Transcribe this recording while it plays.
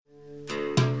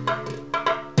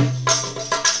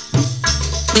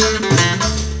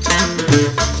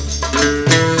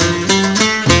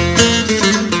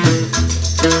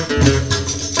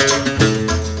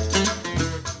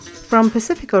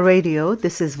Pacifica Radio,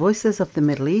 this is Voices of the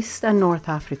Middle East and North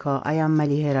Africa. I am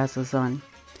Maliha Razazan.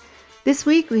 This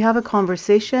week we have a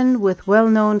conversation with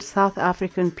well-known South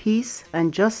African peace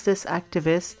and justice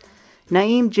activist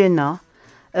Naim Jinnah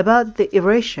about the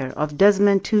erasure of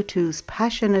Desmond Tutu's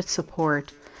passionate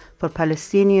support for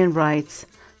Palestinian rights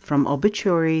from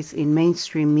obituaries in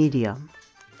mainstream media.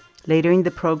 Later in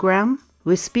the program,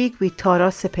 we speak with Tara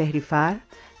Sepehrifar,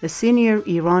 a senior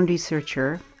Iran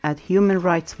researcher at Human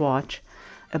Rights Watch,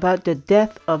 about the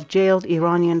death of jailed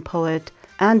Iranian poet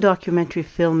and documentary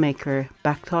filmmaker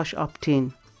Baktash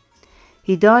Optin.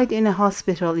 He died in a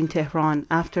hospital in Tehran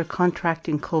after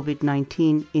contracting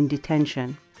COVID-19 in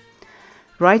detention.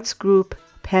 Rights group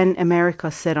PEN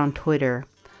America said on Twitter,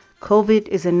 "COVID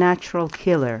is a natural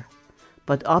killer,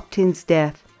 but Optin's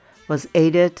death was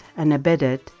aided and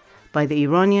abetted by the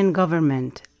Iranian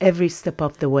government every step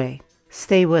of the way."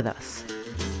 Stay with us.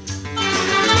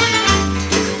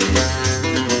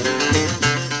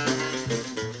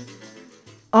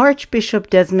 Archbishop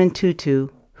Desmond Tutu,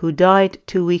 who died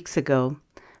 2 weeks ago,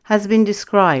 has been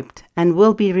described and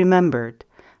will be remembered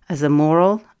as a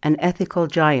moral and ethical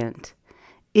giant,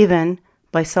 even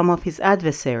by some of his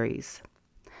adversaries.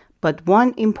 But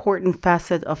one important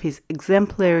facet of his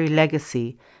exemplary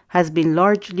legacy has been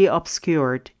largely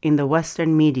obscured in the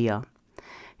Western media: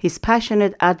 his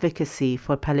passionate advocacy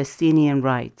for Palestinian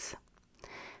rights.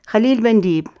 Khalil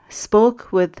Bendib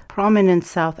spoke with prominent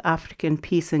South African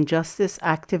peace and justice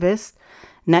activist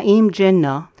Naim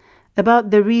Jinnah about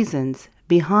the reasons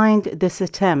behind this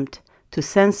attempt to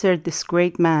censor this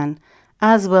great man,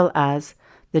 as well as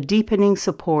the deepening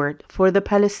support for the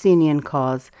Palestinian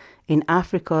cause in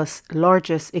Africa's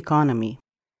largest economy.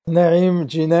 Naim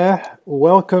Jinnah,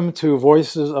 welcome to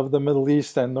Voices of the Middle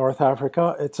East and North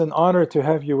Africa. It's an honor to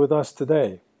have you with us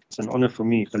today. It's an honor for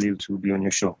me, Khalil, to be on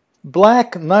your show.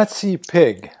 Black Nazi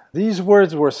pig. These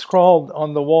words were scrawled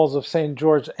on the walls of St.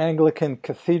 George Anglican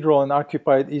Cathedral in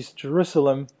occupied East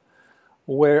Jerusalem,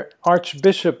 where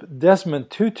Archbishop Desmond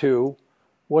Tutu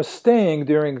was staying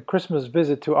during a Christmas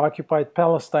visit to occupied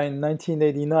Palestine in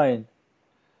 1989.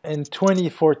 In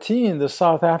 2014, the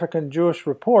South African Jewish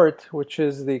Report, which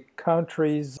is the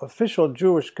country's official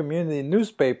Jewish community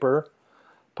newspaper,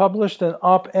 published an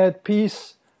op-ed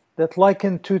piece that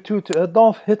likened Tutu to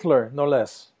Adolf Hitler, no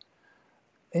less.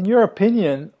 In your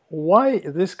opinion, why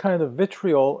this kind of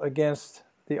vitriol against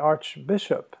the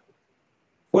Archbishop?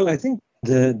 Well, I think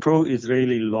the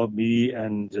pro-Israeli lobby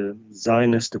and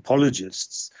Zionist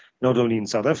apologists, not only in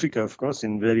South Africa, of course,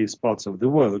 in various parts of the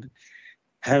world,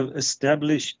 have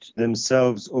established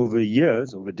themselves over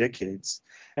years, over decades,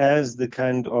 as the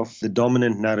kind of the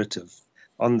dominant narrative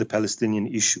on the Palestinian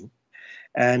issue.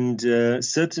 And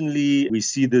certainly we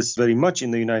see this very much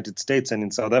in the United States and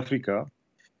in South Africa,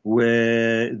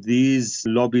 where these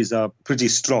lobbies are pretty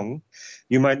strong.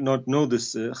 You might not know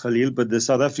this, Khalil, but the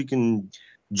South African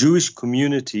Jewish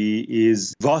community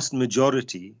is, vast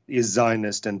majority, is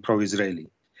Zionist and pro-Israeli.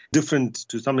 Different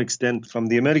to some extent from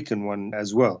the American one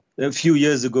as well. A few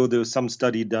years ago, there was some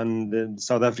study done. The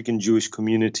South African Jewish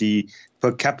community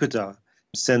per capita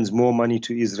sends more money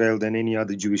to Israel than any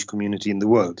other Jewish community in the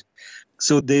world.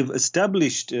 So they've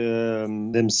established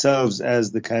themselves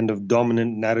as the kind of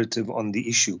dominant narrative on the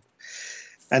issue.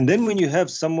 And then when you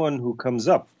have someone who comes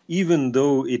up, even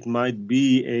though it might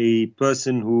be a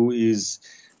person who is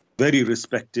very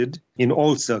respected in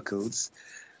all circles,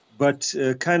 but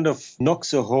kind of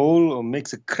knocks a hole or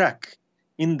makes a crack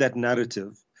in that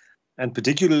narrative, and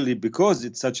particularly because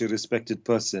it's such a respected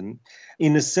person,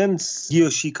 in a sense, he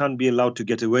or she can't be allowed to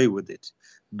get away with it,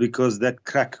 because that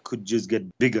crack could just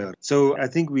get bigger. So I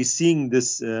think we're seeing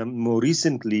this more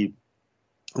recently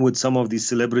with some of these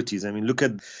celebrities. I mean, look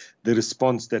at the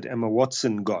response that Emma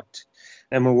Watson got.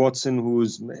 Emma Watson, who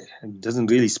doesn't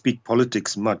really speak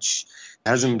politics much,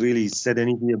 hasn't really said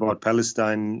anything about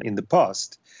Palestine in the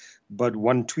past, but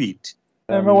one tweet.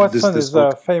 Emma Watson is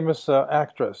a famous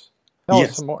actress.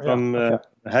 From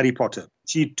Harry Potter.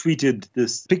 She tweeted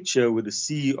this picture with a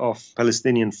sea of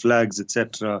Palestinian flags,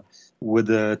 etc., with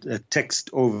a text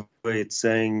over it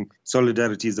saying,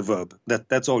 "Solidarity is a verb."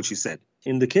 That's all she said.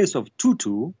 In the case of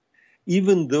Tutu,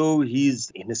 even though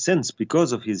he's, in a sense,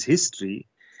 because of his history,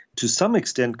 to some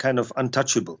extent kind of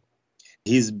untouchable.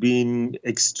 He's been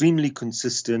extremely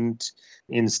consistent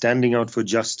in standing out for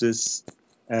justice,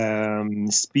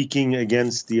 speaking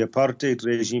against the apartheid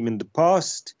regime in the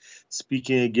past,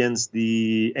 speaking against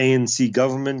the ANC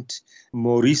government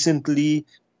more recently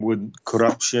with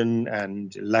corruption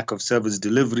and lack of service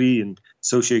delivery and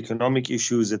socioeconomic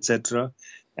issues, etc.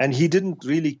 And he didn't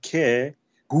really care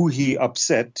who he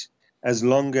upset as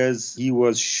long as he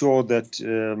was sure that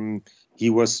He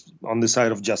was on the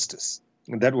side of justice.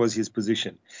 And that was his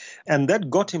position. And that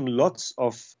got him lots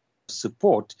of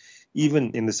support,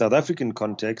 even in the South African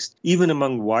context, even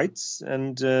among whites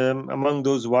and among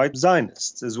those white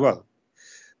Zionists as well.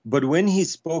 But when he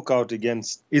spoke out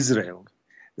against Israel,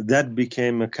 that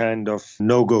became a kind of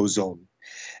no-go zone.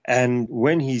 And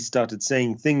when he started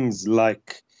saying things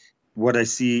like, what I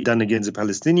see done against the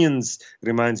Palestinians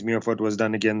reminds me of what was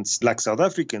done against black South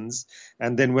Africans,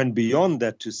 and then went beyond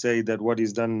that to say that what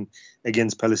is done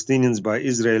against Palestinians by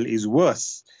Israel is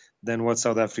worse than what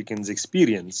South Africans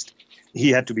experienced,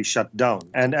 he had to be shut down.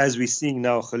 And as we're seeing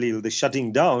now, Khalil, the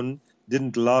shutting down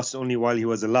didn't last only while he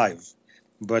was alive,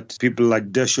 but people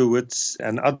like Dershowitz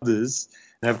and others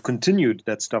have continued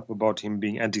that stuff about him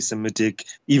being anti-Semitic,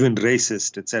 even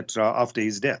racist, etc., after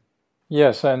his death.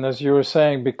 Yes, and as you were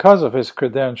saying, because of his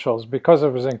credentials, because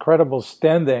of his incredible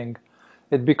standing,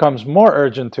 it becomes more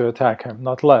urgent to attack him,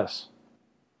 not less.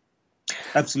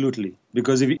 Absolutely.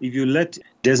 Because if you let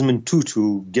Desmond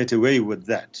Tutu get away with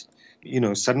that,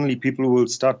 suddenly people will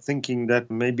start thinking that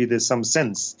maybe there's some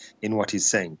sense in what he's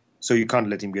saying. So you can't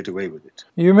let him get away with it.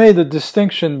 You made a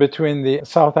distinction between the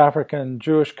South African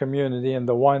Jewish community and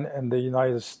the one in the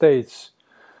United States.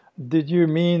 Did you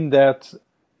mean that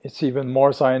it's even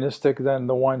more Zionistic than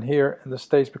the one here in the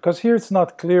States? Because here it's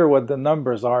not clear what the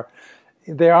numbers are.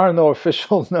 There are no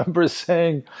official numbers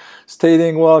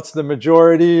stating, well, it's the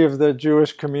majority of the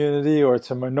Jewish community or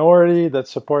it's a minority that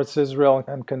supports Israel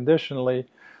unconditionally.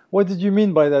 What did you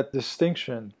mean by that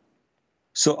distinction?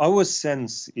 So our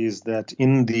sense is that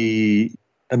in the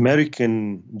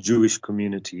American Jewish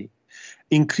community,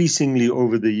 increasingly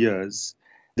over the years,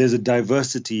 there's a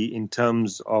diversity in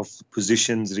terms of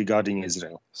positions regarding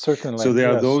Israel. Certainly. So there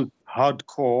are yes. those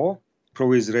hardcore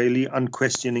pro-Israeli,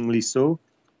 unquestioningly so.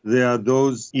 There are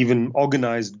those even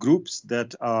organized groups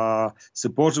that are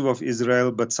supportive of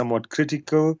Israel but somewhat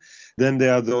critical. Then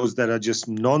there are those that are just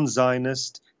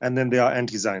non-Zionist, and then there are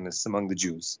anti-Zionists among the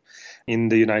Jews in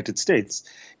the United States.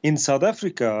 In South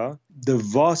Africa, the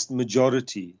vast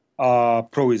majority are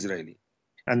pro-Israeli,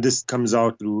 and this comes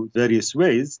out through various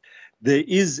ways. There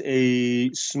is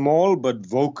a small but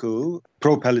vocal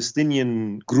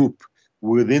pro-Palestinian group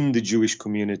within the Jewish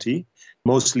community,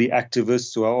 mostly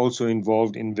activists who are also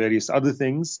involved in various other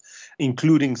things,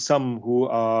 including some who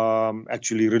are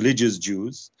actually religious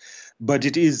Jews. But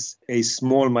it is a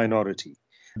small minority.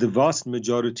 The vast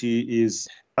majority is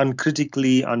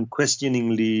uncritically,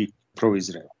 unquestioningly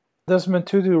pro-Israel. Desmond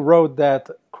Tutu wrote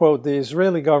that, quote, the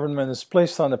Israeli government is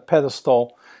placed on a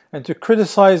pedestal, and to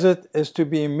criticize it is to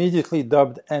be immediately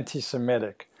dubbed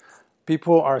anti-Semitic.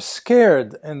 People are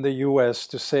scared in the U.S.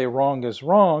 to say wrong is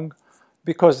wrong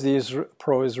because the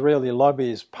pro-Israeli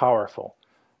lobby is powerful,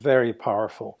 very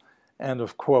powerful, end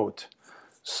of quote.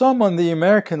 Some on the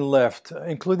American left,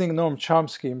 including Noam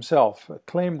Chomsky himself,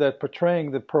 claim that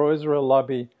portraying the pro-Israel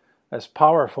lobby as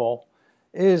powerful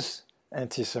is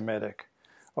anti-Semitic,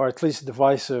 or at least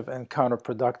divisive and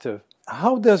counterproductive.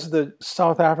 How does the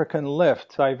South African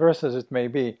left, diverse as it may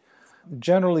be,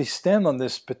 generally stand on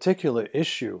this particular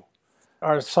issue?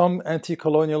 Are some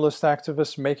anti-colonialist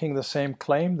activists making the same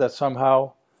claim that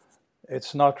somehow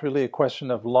it's not really a question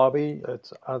of lobby,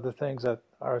 it's other things that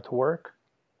are at work?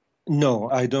 No,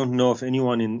 I don't know of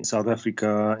anyone in South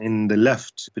Africa, in the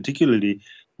left particularly,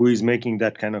 who is making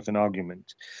that kind of an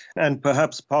argument. And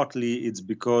perhaps partly it's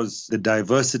because the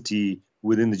diversity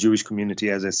within the Jewish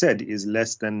community, as I said, is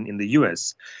less than in the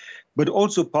US. But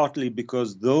also partly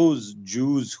because those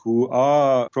Jews who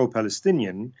are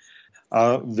pro-Palestinian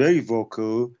are very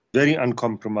vocal, very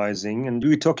uncompromising. And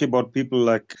we talk about people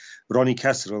like Ronnie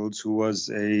Kasrils, who was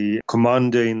a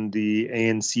commander in the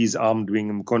ANC's armed wing,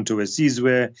 Umkhonto we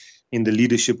Sizwe, in the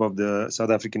leadership of the South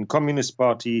African Communist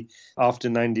Party. After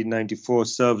 1994,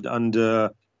 served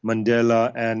under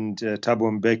Mandela and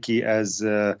Thabo Mbeki as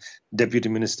deputy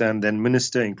minister and then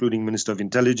minister, including Minister of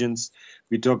Intelligence.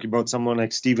 We talk about someone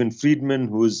like Stephen Friedman,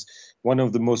 who's one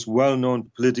of the most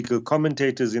well-known political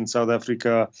commentators in South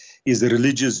Africa, is a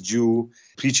religious Jew,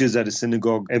 preaches at a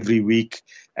synagogue every week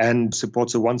and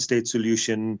supports a one-state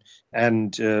solution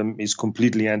and is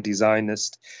completely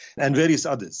anti-Zionist, and various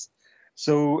others.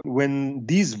 So when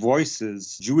these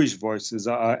voices, Jewish voices,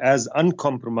 are as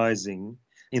uncompromising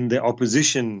in their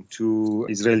opposition to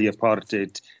Israeli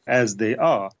apartheid as they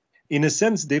are, in a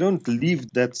sense, they don't leave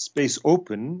that space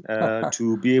open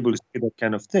to be able to say that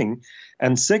kind of thing.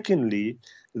 And secondly,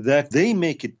 that they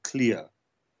make it clear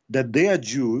that they are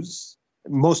Jews,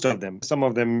 most of them. Some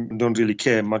of them don't really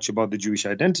care much about the Jewish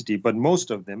identity, but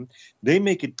most of them, they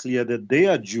make it clear that they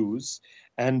are Jews,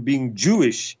 and being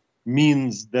Jewish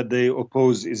means that they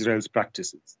oppose Israel's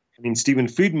practices. I mean, Stephen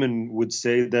Friedman would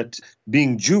say that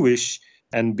being Jewish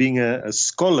and being a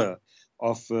scholar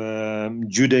of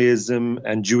Judaism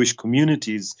and Jewish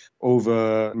communities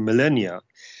over millennia,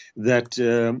 that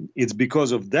it's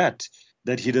because of that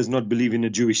he does not believe in a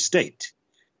Jewish state,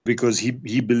 because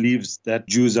he believes that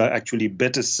Jews are actually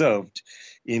better served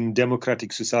in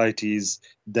democratic societies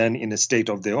than in a state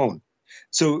of their own.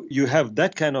 So you have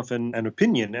that kind of an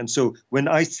opinion. And so when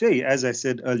I say, as I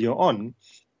said earlier on,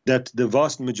 that the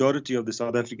vast majority of the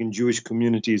South African Jewish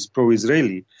community is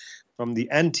pro-Israeli, from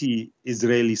the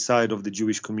anti-Israeli side of the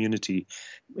Jewish community,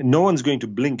 no one's going to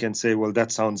blink and say, well,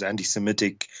 that sounds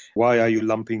anti-Semitic. Why are you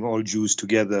lumping all Jews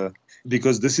together?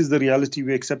 Because this is the reality.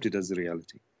 We accept it as the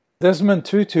reality. Desmond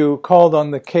Tutu called on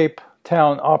the Cape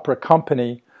Town Opera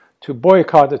Company to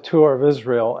boycott a tour of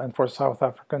Israel and for South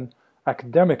African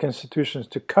academic institutions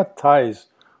to cut ties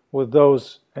with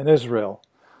those in Israel.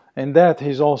 In that,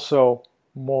 he's also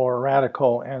more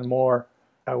radical and more,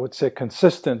 I would say,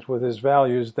 consistent with his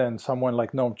values than someone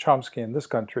like Noam Chomsky in this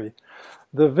country.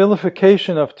 The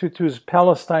vilification of Tutu's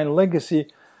Palestine legacy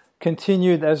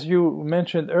continued, as you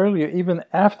mentioned earlier, even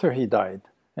after he died.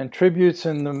 And tributes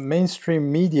in the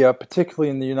mainstream media, particularly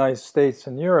in the United States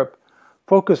and Europe,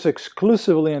 focus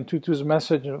exclusively on Tutu's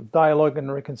message of dialogue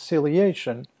and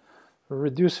reconciliation,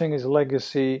 reducing his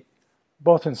legacy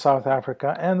both in South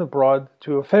Africa and abroad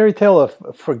to a fairy tale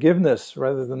of forgiveness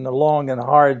rather than the long and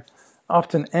hard,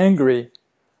 often angry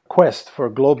quest for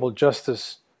global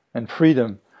justice and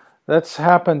freedom. That's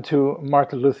happened to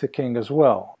Martin Luther King as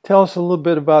well. Tell us a little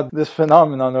bit about this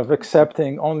phenomenon of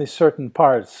accepting only certain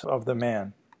parts of the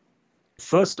man.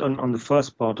 First, on the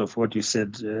first part of what you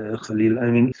said, Khalil,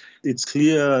 I mean, it's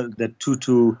clear that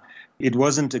Tutu, it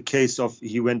wasn't a case of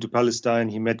he went to Palestine,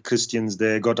 he met Christians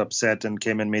there, got upset and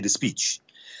came and made a speech.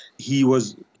 He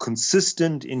was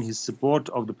consistent in his support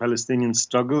of the Palestinian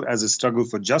struggle as a struggle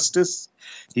for justice.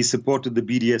 He supported the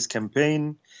BDS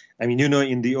campaign. I mean,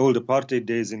 in the old apartheid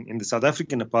days, in the South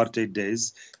African apartheid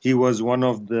days, he was one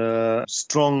of the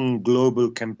strong global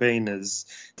campaigners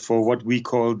for what we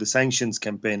call the sanctions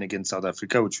campaign against South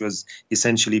Africa, which was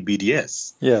essentially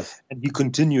BDS. Yes. And he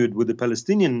continued with the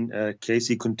Palestinian case,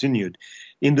 he continued.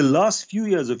 In the last few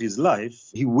years of his life,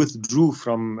 he withdrew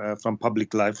from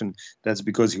public life, and that's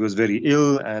because he was very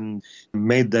ill and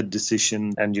made that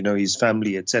decision, and, his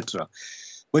family, etc.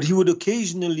 But he would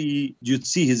occasionally, you'd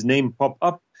see his name pop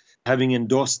up, having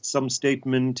endorsed some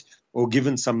statement or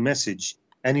given some message.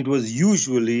 And it was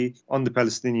usually on the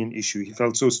Palestinian issue. He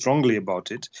felt so strongly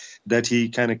about it that he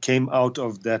kind of came out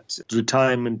of that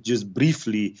retirement just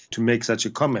briefly to make such a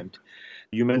comment.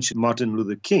 You mentioned Martin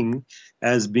Luther King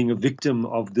as being a victim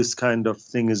of this kind of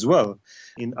thing as well.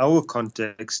 In our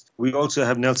context, we also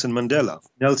have Nelson Mandela.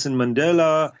 Nelson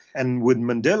Mandela, and with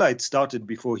Mandela, it started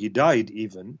before he died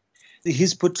even.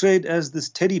 He's portrayed as this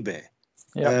teddy bear.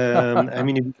 Yeah. I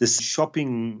mean, this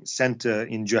shopping center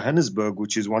in Johannesburg,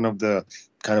 which is one of the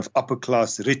kind of upper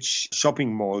class rich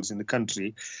shopping malls in the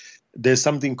country, there's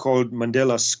something called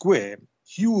Mandela Square,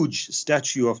 huge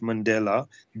statue of Mandela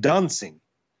dancing.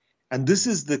 And this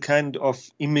is the kind of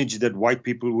image that white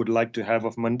people would like to have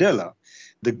of Mandela,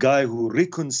 the guy who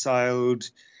reconciled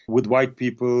with white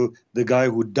people, the guy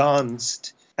who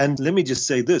danced. And let me just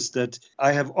say this, that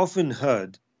I have often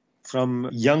heard from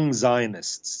young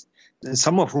Zionists,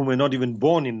 some of whom were not even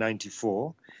born in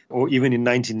 94 or even in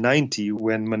 1990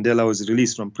 when Mandela was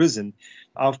released from prison.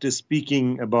 After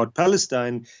speaking about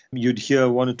Palestine, you'd hear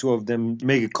one or two of them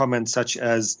make a comment such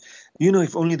as,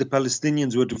 if only the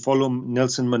Palestinians were to follow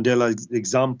Nelson Mandela's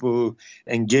example,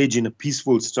 engage in a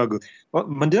peaceful struggle. Well,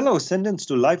 Mandela was sentenced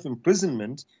to life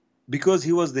imprisonment because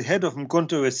he was the head of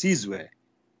Mkhonto we Sizwe,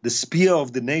 the spear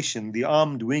of the nation, the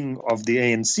armed wing of the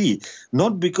ANC,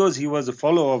 not because he was a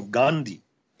follower of Gandhi.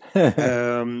 He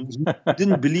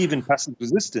didn't believe in passive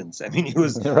resistance. I mean, he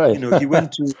was, right.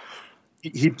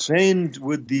 He trained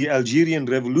with the Algerian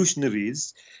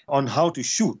revolutionaries on how to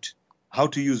shoot, how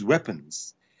to use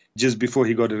weapons, just before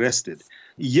he got arrested.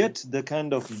 Yet the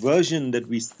kind of version that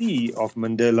we see of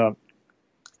Mandela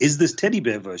is this teddy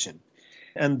bear version.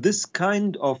 And this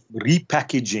kind of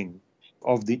repackaging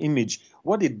of the image,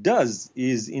 what it does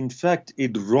is, in fact,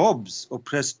 it robs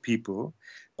oppressed people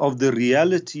of the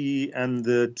reality and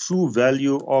the true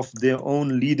value of their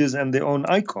own leaders and their own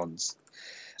icons.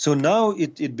 So now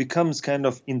it becomes kind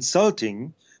of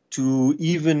insulting to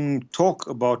even talk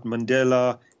about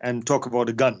Mandela and talk about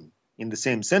a gun in the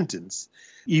same sentence,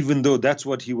 even though that's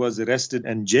what he was arrested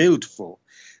and jailed for,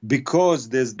 because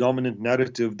there's dominant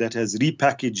narrative that has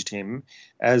repackaged him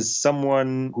as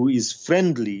someone who is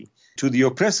friendly to the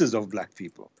oppressors of black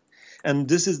people. And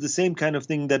this is the same kind of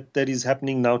thing that is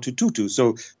happening now to Tutu.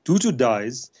 So Tutu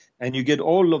dies, And you get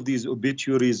all of these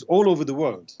obituaries all over the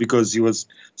world because he was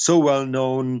so well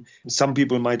known. Some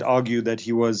people might argue that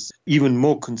he was even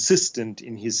more consistent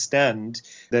in his stand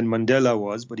than Mandela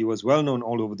was, but he was well known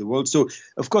all over the world. So,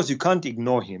 of course, you can't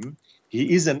ignore him.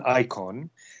 He is an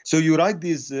icon. So you write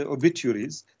these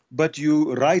obituaries, but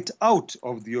you write out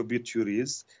of the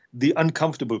obituaries the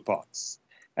uncomfortable parts.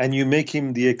 And you make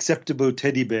him the acceptable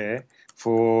teddy bear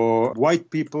for white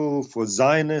people, for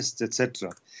Zionists,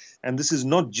 etc. And this is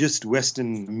not just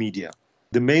Western media.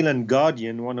 The Mail and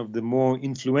Guardian, one of the more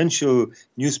influential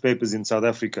newspapers in South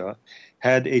Africa,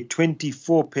 had a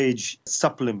 24-page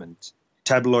supplement,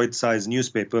 tabloid-sized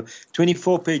newspaper,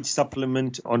 24-page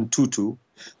supplement on Tutu.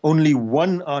 Only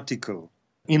one article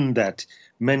in that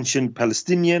mentioned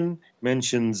Palestinian,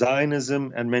 mentioned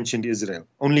Zionism, and mentioned Israel.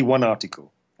 Only one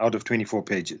article out of 24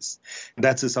 pages.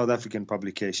 That's a South African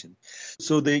publication.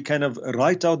 So they kind of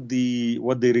write out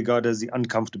what they regard as the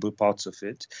uncomfortable parts of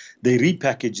it. They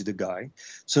repackage the guy.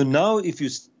 So now if you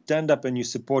stand up and you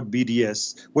support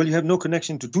BDS, well, you have no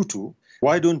connection to Tutu.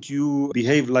 Why don't you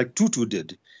behave like Tutu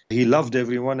did? He loved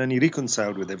everyone and he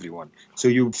reconciled with everyone. So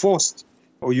you're forced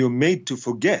or you're made to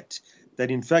forget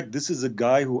that, in fact, this is a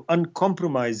guy who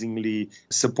uncompromisingly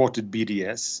supported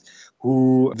BDS,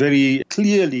 who very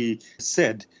clearly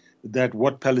said that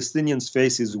what Palestinians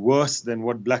face is worse than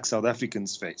what black South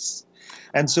Africans face.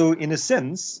 And so, in a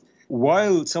sense,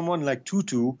 while someone like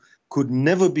Tutu could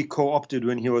never be co-opted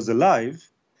when he was alive,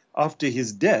 after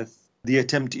his death, the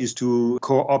attempt is to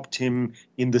co-opt him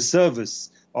in the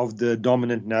service of the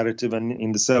dominant narrative and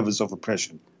in the service of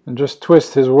oppression. And just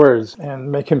twist his words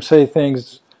and make him say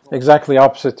things exactly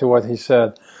opposite to what he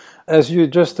said. As you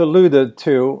just alluded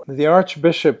to, the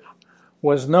Archbishop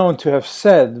was known to have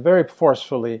said very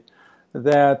forcefully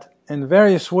that in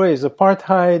various ways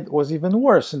apartheid was even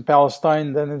worse in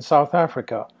Palestine than in South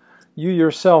Africa. You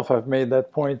yourself have made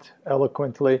that point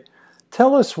eloquently.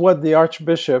 Tell us what the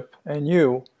Archbishop and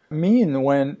you mean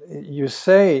when you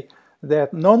say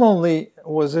that not only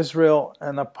was Israel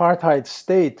an apartheid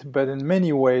state, but in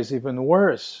many ways even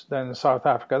worse than in South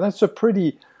Africa. That's a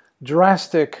pretty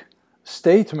drastic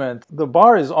statement. The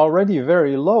bar is already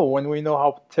very low when we know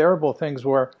how terrible things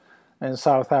were in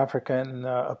South Africa in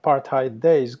apartheid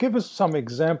days. Give us some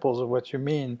examples of what you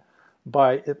mean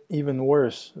by it even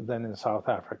worse than in South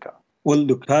Africa. Well,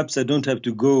 look, perhaps I don't have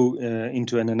to go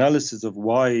into an analysis of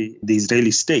why the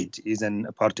Israeli state is an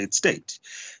apartheid state.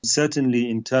 Certainly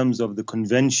in terms of the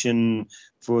Convention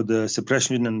for the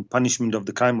Suppression and Punishment of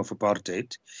the Crime of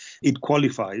Apartheid, it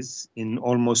qualifies in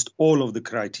almost all of the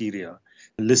criteria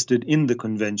listed in the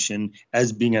convention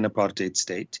as being an apartheid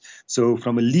state. So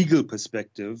from a legal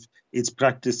perspective, its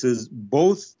practices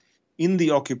both in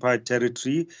the occupied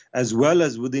territory as well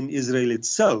as within Israel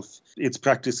itself, its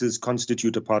practices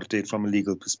constitute apartheid from a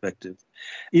legal perspective.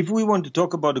 If we want to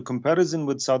talk about a comparison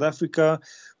with South Africa,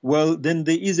 well, then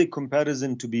there is a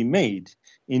comparison to be made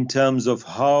in terms of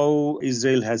how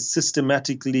Israel has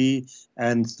systematically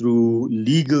and through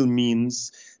legal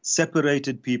means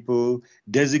separated people,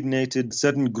 designated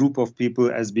certain group of people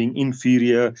as being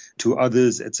inferior to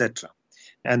others, etc.,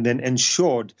 and then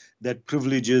ensured that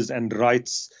privileges and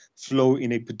rights flow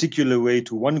in a particular way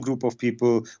to one group of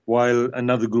people while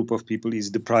another group of people is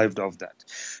deprived of that.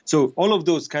 So all of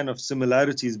those kind of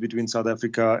similarities between South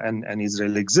Africa and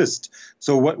Israel exist.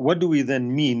 So what do we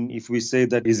then mean if we say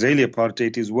that Israeli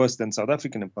apartheid is worse than South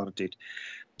African apartheid?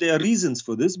 There are reasons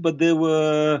for this, but there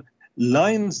were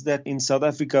lines that in South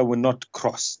Africa were not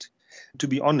crossed. To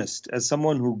be honest, as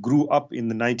someone who grew up in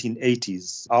the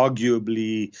 1980s,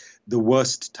 arguably the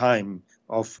worst time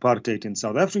of apartheid in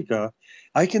South Africa,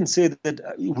 I can say that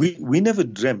we never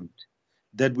dreamt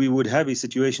that we would have a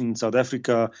situation in South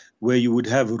Africa where you would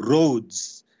have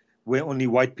roads where only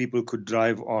white people could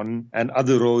drive on and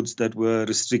other roads that were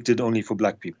restricted only for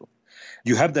black people.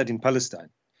 You have that in Palestine,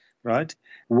 right?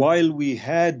 While we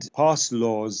had passed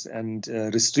laws and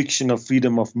restriction of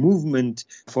freedom of movement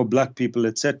for black people,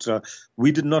 etc.,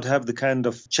 we did not have the kind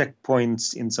of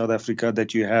checkpoints in South Africa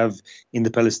that you have in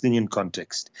the Palestinian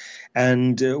context.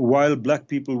 And while black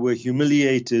people were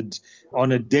humiliated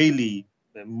on a daily,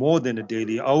 more than a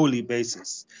daily, hourly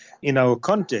basis, in our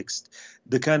context,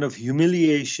 the kind of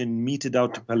humiliation meted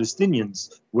out to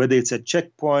Palestinians, whether it's at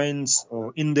checkpoints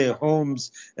or in their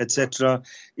homes, etc.,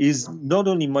 is not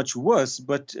only much worse,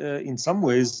 but in some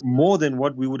ways more than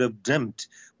what we would have dreamt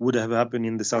would have happened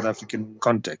in the South African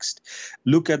context.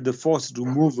 Look at the forced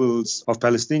removals of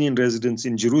Palestinian residents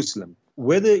in Jerusalem.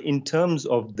 Whether in terms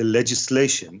of the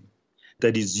legislation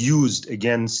that is used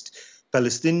against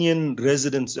Palestinian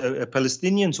residents,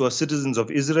 Palestinians who are citizens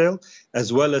of Israel,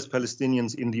 as well as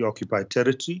Palestinians in the occupied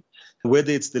territory,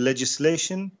 whether it's the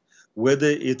legislation whether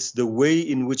it's the way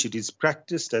in which it is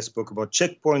practiced. I spoke about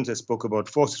checkpoints, I spoke about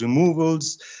forced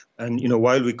removals. And,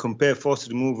 while we compare forced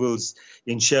removals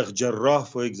in Sheikh Jarrah,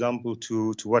 for example,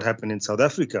 to what happened in South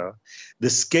Africa, the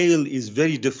scale is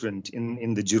very different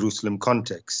in the Jerusalem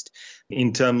context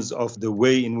in terms of the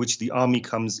way in which the army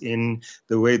comes in,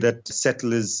 the way that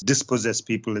settlers dispossess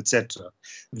people, etc.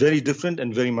 Very different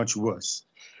and very much worse.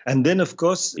 And then, of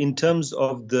course, in terms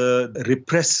of the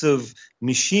repressive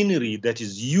machinery that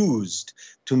is used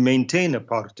to maintain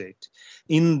apartheid,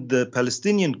 in the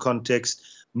Palestinian context,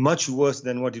 much worse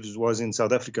than what it was in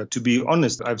South Africa. To be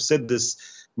honest, I've said this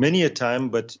many a time,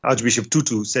 but Archbishop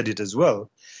Tutu said it as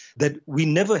well, that we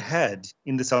never had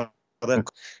in the South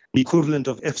Africa the equivalent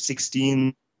of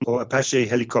F-16 or Apache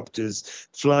helicopters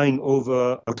flying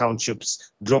over our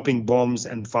townships, dropping bombs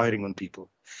and firing on people.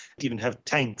 We didn't even have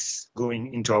tanks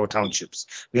going into our townships.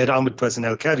 We had armored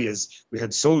personnel carriers, we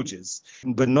had soldiers,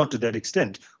 but not to that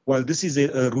extent. While this is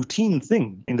a routine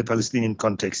thing in the Palestinian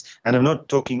context, and I'm not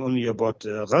talking only about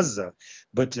Gaza,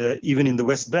 but even in the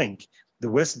West Bank. The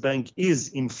West Bank is,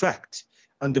 in fact,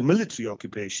 under military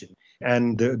occupation,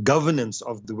 and the governance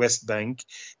of the West Bank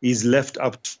is left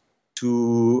up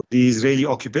to the Israeli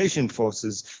occupation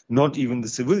forces, not even the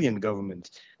civilian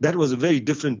government. That was a very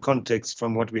different context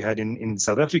from what we had in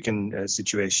South African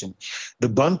situation. The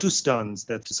Bantustans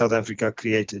that South Africa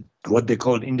created, what they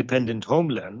called independent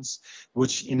homelands,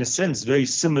 which in a sense very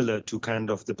similar to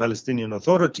kind of the Palestinian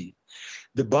Authority.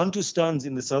 The Bantustans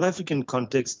in the South African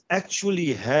context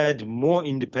actually had more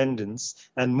independence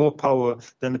and more power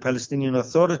than the Palestinian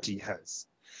Authority has.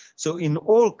 So in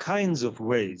all kinds of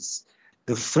ways,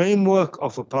 the framework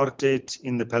of apartheid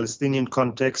in the Palestinian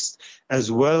context,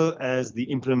 as well as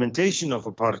the implementation of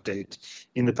apartheid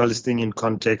in the Palestinian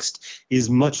context,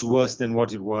 is much worse than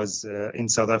what it was in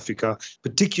South Africa,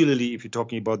 particularly if you're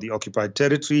talking about the occupied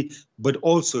territory, but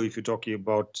also if you're talking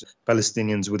about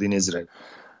Palestinians within Israel.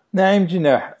 Naim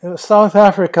Jineh, South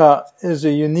Africa is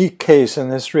a unique case in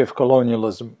the history of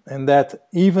colonialism, in that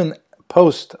even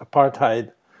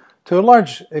post-apartheid, to a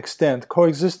large extent,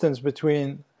 coexistence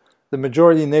between the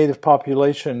majority native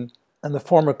population and the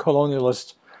former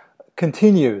colonialists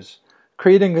continues,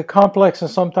 creating a complex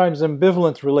and sometimes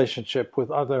ambivalent relationship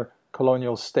with other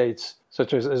colonial states,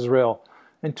 such as Israel.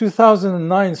 In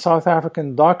 2009, South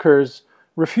African dockers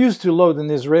refused to load an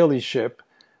Israeli ship,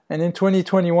 and in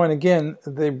 2021 again,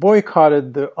 they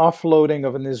boycotted the offloading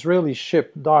of an Israeli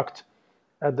ship docked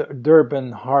at the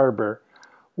Durban harbor.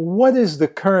 What is the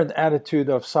current attitude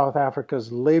of South Africa's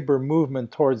labor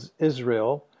movement towards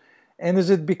Israel? And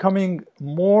is it becoming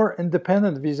more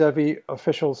independent vis-a-vis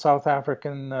official South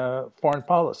African foreign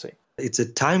policy? It's a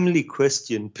timely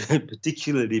question,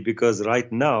 particularly because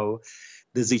right now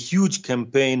there's a huge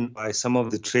campaign by some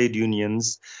of the trade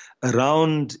unions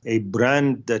around a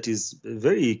brand that is a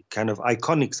very kind of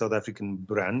iconic South African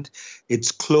brand.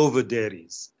 It's Clover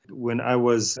Dairies. When I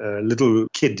was a little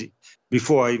kid,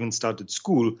 before I even started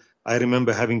school, I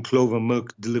remember having Clover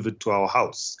milk delivered to our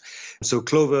house. So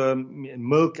Clover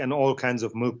milk and all kinds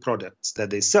of milk products that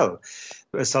they sell.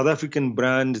 A South African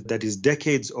brand that is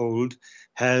decades old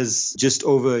has just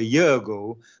over a year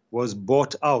ago was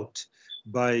bought out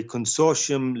by a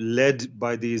consortium led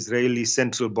by the Israeli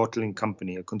Central Bottling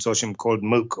Company, a consortium called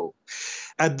Milko.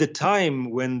 At the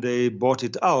time when they bought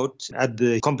it out, at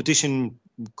the Competition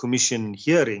Commission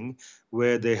hearing,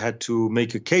 where they had to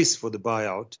make a case for the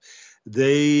buyout,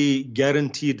 they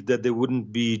guaranteed that there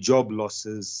wouldn't be job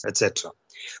losses, etc.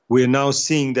 We're now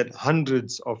seeing that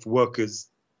hundreds of workers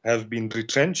have been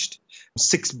retrenched.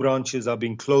 6 branches are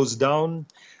being closed down,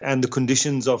 and the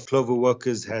conditions of Clover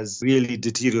workers has really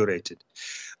deteriorated.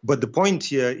 But the point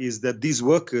here is that these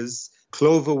workers,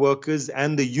 Clover workers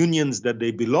and the unions that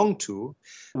they belong to,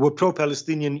 were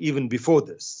pro-Palestinian even before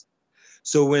this.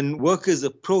 So when workers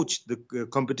approached the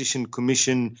Competition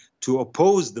Commission to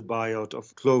oppose the buyout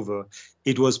of Clover,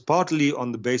 it was partly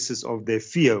on the basis of their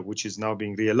fear, which is now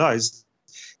being realized,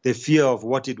 their fear of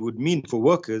what it would mean for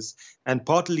workers, and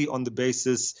partly on the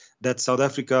basis that South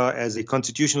Africa, as a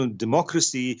constitutional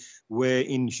democracy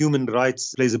wherein human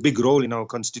rights plays a big role in our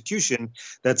constitution,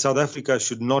 that South Africa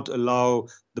should not allow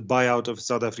the buyout of a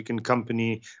South African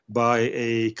company by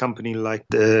a company like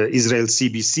the Israel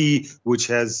CBC, which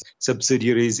has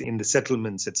subsidiaries in the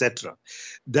settlements, etc.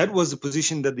 That was a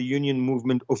position that the union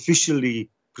movement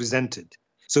officially presented.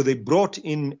 So they brought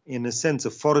in a sense,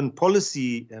 a foreign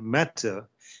policy matter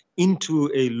into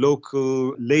a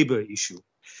local labor issue.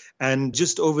 And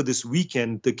just over this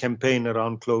weekend, the campaign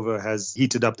around Clover has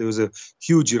heated up. There was a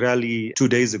huge rally 2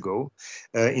 days ago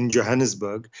in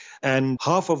Johannesburg. And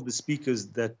half of the speakers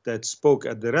that spoke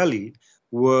at the rally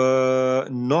were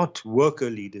not worker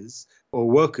leaders or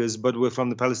workers, but were from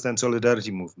the Palestine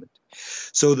Solidarity Movement.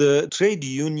 So the trade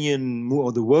union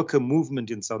or the worker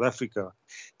movement in South Africa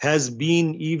has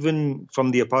been, even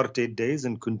from the apartheid days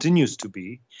and continues to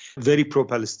be, very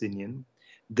pro-Palestinian.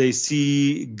 They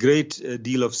see a great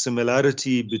deal of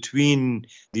similarity between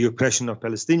the oppression of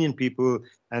Palestinian people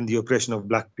and the oppression of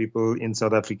black people in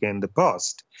South Africa in the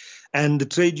past. And the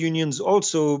trade unions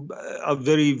also are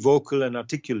very vocal and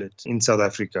articulate in South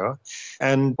Africa.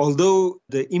 And although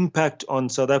the impact on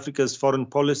South Africa's foreign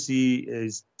policy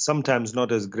is sometimes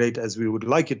not as great as we would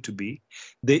like it to be,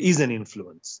 there is an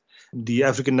influence. The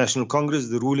African National Congress,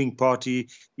 the ruling party,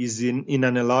 is in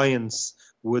an alliance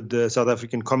with the South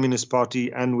African Communist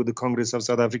Party and with the Congress of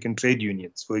South African Trade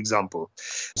Unions, for example.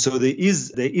 So there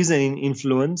is an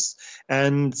influence,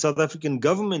 and South African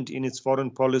government in its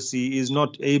foreign policy is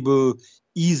not able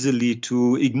easily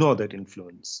to ignore that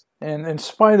influence. And in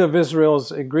spite of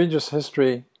Israel's egregious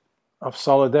history of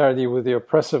solidarity with the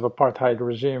oppressive apartheid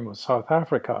regime of South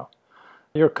Africa,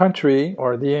 your country,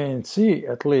 or the ANC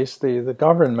at least, the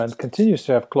government, continues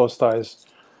to have close ties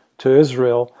to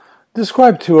Israel.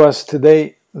 Describe to us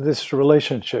today this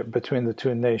relationship between the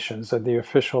two nations at the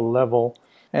official level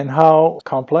and how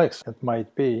complex it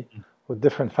might be with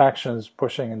different factions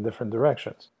pushing in different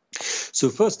directions. So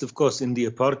first, of course, in the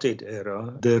apartheid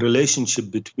era, the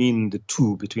relationship between the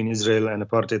two, between Israel and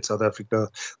apartheid South Africa,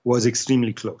 was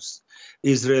extremely close.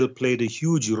 Israel played a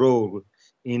huge role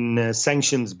in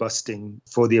sanctions busting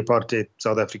for the apartheid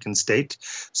South African state.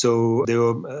 So there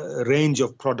were a range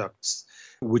of products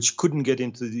which couldn't get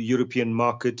into the European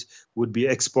market, would be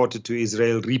exported to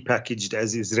Israel, repackaged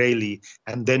as Israeli,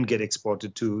 and then get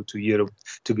exported to Europe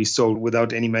to be sold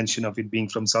without any mention of it being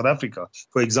from South Africa,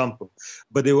 for example.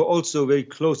 But there were also very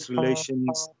close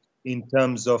relations in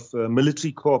terms of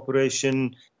military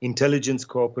cooperation, intelligence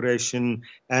cooperation,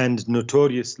 and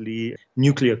notoriously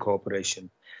nuclear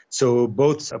cooperation. So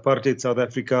both apartheid South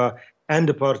Africa and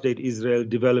apartheid Israel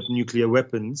developed nuclear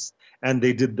weapons, and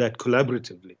they did that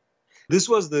collaboratively. This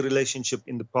was the relationship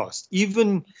in the past.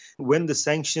 Even when the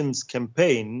sanctions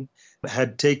campaign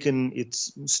had taken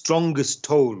its strongest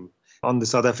toll on the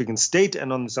South African state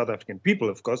and on the South African people,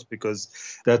 of course, because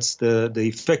that's the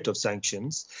effect of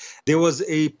sanctions, there was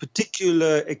a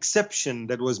particular exception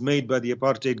that was made by the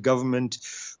apartheid government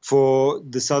for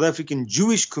the South African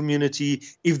Jewish community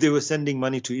if they were sending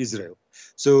money to Israel.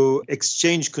 So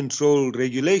exchange control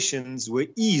regulations were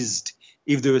eased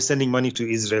if they were sending money to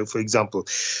Israel, for example.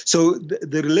 So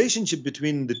the relationship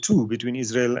between the two, between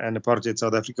Israel and apartheid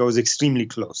South Africa, was extremely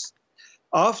close.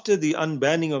 After the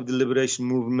unbanning of the liberation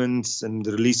movements and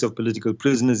the release of political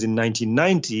prisoners in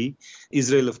 1990,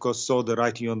 Israel, of course, saw the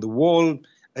writing on the wall,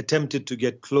 attempted to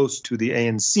get close to the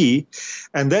ANC,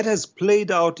 and that has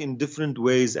played out in different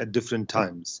ways at different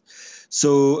times.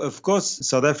 So, of course,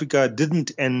 South Africa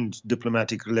didn't end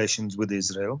diplomatic relations with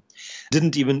Israel,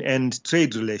 didn't even end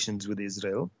trade relations with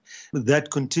Israel. That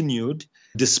continued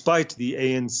despite the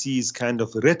ANC's kind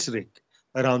of rhetoric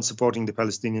around supporting the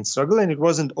Palestinian struggle. And it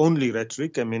wasn't only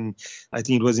rhetoric. I mean, I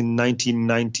think it was in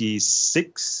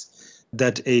 1996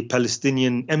 that a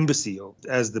Palestinian embassy, or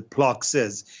as the plaque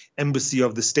says, embassy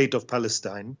of the state of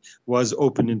Palestine, was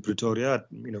opened in Pretoria at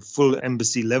full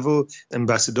embassy level,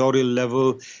 ambassadorial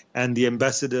level, and the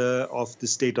ambassador of the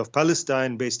state of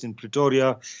Palestine based in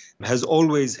Pretoria has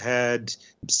always had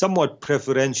somewhat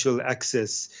preferential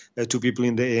access to people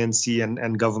in the ANC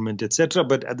and government, etc.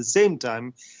 But at the same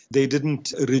time, they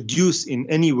didn't reduce in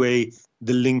any way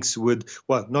the links with,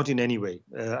 well, not in any way,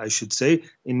 I should say.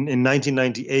 In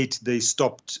 1998, they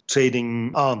stopped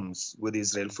trading arms with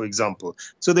Israel, for example.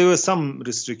 So there were some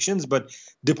restrictions, but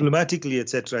diplomatically,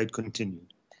 etc., it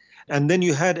continued. And then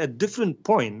you had at different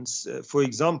points, for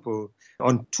example,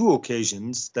 on two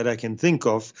occasions that I can think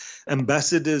of,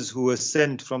 ambassadors who were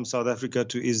sent from South Africa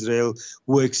to Israel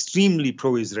were extremely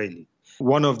pro-Israeli.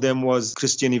 One of them was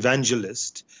Christian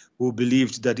evangelist, who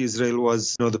believed that Israel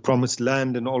was the promised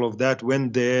land and all of that,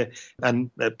 went there, and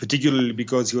particularly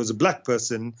because he was a black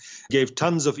person, gave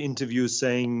tons of interviews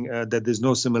saying that there's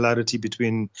no similarity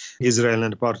between Israel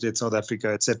and apartheid South Africa,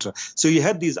 etc. So you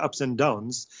had these ups and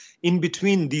downs. In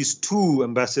between these two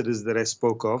ambassadors that I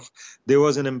spoke of, there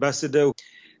was an ambassador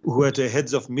who at a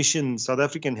South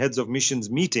African heads of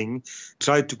missions meeting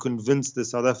tried to convince the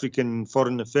South African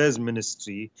Foreign Affairs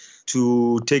Ministry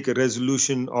to take a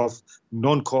resolution of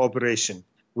non-cooperation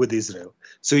with Israel.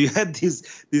 So you had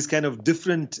these kind of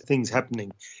different things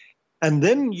happening. And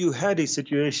then you had a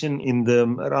situation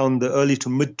around the early to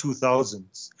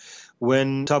mid-2000s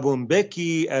when Thabo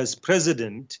Mbeki, as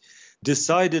president,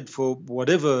 decided, for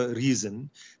whatever reason,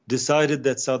 decided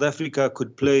that South Africa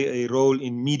could play a role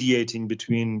in mediating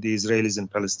between the Israelis and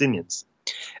Palestinians.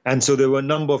 And so there were a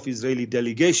number of Israeli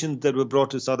delegations that were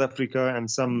brought to South Africa and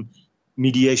some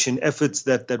mediation efforts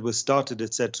that were started,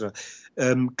 etc.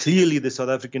 Clearly, the South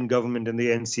African government and the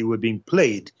ANC were being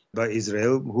played by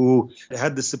Israel, who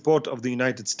had the support of the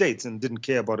United States and didn't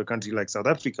care about a country like South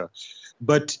Africa.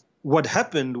 But what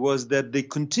happened was that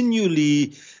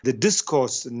the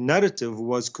discourse narrative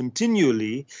was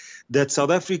continually that South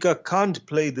Africa can't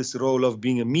play this role of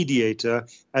being a mediator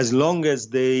as long as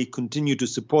they continue to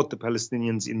support the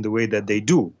Palestinians in the way that they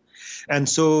do. And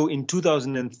so in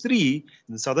 2003,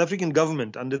 the South African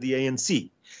government under the ANC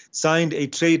signed a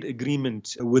trade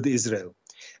agreement with Israel.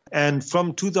 And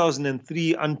from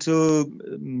 2003 until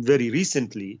very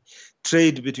recently,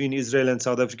 trade between Israel and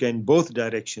South Africa in both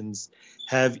directions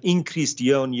have increased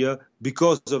year on year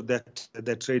because of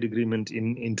that trade agreement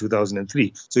in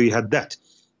 2003. So you had that.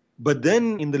 But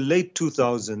then in the late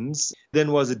 2000s,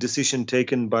 then was a decision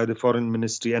taken by the foreign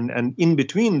ministry. And in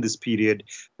between this period,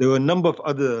 there were a number of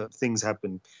other things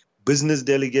happened. Business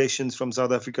delegations from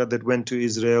South Africa that went to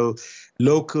Israel,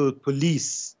 local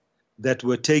police that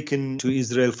were taken to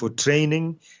Israel for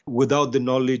training without the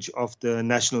knowledge of the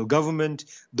national government,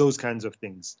 those kinds of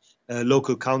things,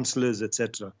 local councillors,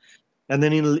 etc. And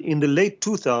then in the late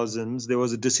 2000s, there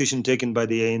was a decision taken by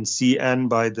the ANC and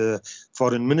by the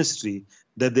foreign ministry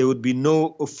that there would be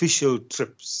no official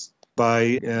trips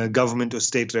by government or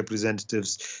state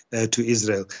representatives to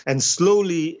Israel. And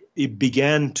slowly it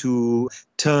began to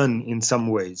turn in some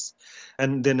ways.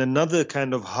 And then another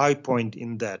kind of high point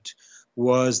in that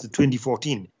was the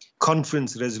 2014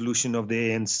 conference resolution of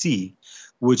the ANC,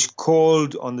 which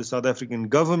called on the South African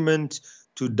government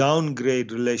to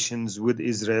downgrade relations with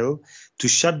Israel, to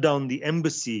shut down the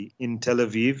embassy in Tel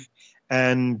Aviv,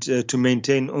 and to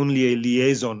maintain only a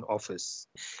liaison office.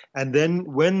 And then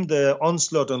when the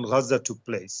onslaught on Gaza took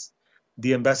place,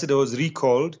 the ambassador was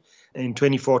recalled in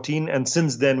 2014, and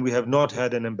since then we have not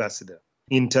had an ambassador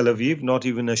in Tel Aviv, not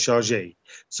even a chargé.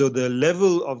 So the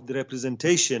level of the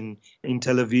representation in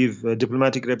Tel Aviv,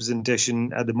 diplomatic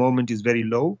representation at the moment, is very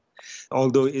low,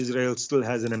 although Israel still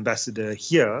has an ambassador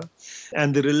here.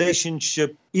 And the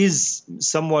relationship is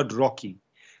somewhat rocky.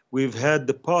 We've had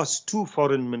the past two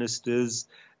foreign ministers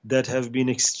that have been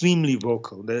extremely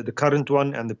vocal, the current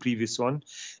one and the previous one,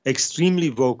 extremely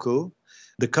vocal.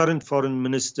 The current foreign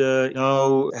minister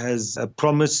now has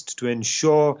promised to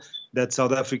ensure that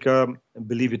South Africa,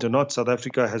 believe it or not, South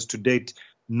Africa has to date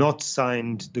not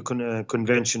signed the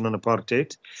Convention on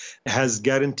Apartheid, has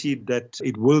guaranteed that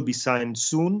it will be signed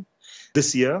soon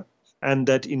this year, and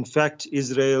that in fact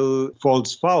Israel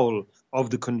falls foul of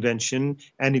the convention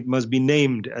and it must be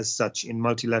named as such in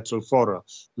multilateral fora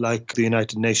like the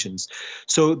United Nations.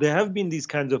 So there have been these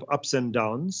kinds of ups and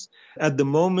downs. At the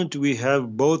moment, we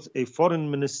have both a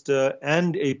foreign minister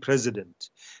and a president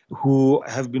who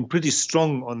have been pretty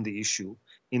strong on the issue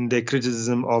in their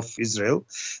criticism of Israel,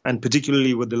 and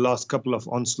particularly with the last couple of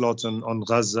onslaughts on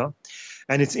Gaza.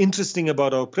 And it's interesting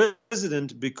about our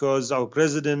president because our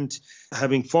president,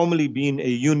 having formerly been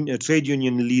a trade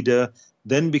union leader,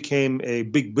 then became a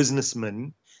big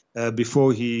businessman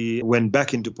before he went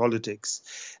back into politics.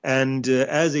 And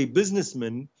as a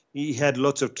businessman, he had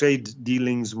lots of trade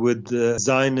dealings with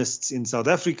Zionists in South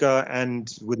Africa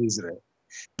and with Israel.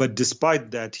 But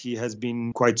despite that, he has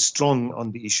been quite strong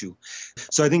on the issue.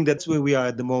 So I think that's where we are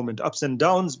at the moment, ups and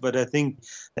downs, but I think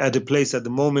at a place at the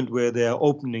moment where there are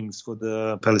openings for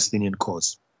the Palestinian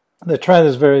cause. The trend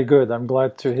is very good. I'm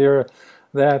glad to hear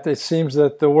that. It seems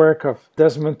that the work of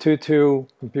Desmond Tutu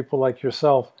and people like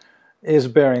yourself is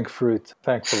bearing fruit,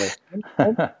 thankfully.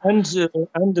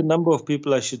 and a number of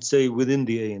people, I should say, within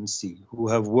the ANC who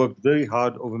have worked very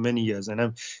hard over many years.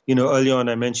 And earlier on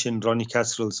I mentioned Ronnie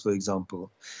Kasrils, for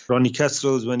example. Ronnie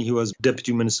Kasrils, when he was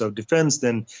Deputy Minister of Defense,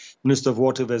 then Minister of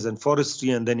Waterways and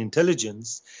Forestry, and then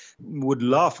Intelligence, would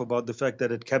laugh about the fact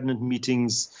that at cabinet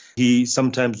meetings he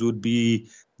sometimes would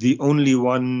be the only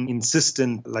one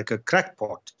insistent, like a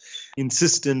crackpot,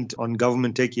 insistent on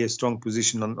government taking a strong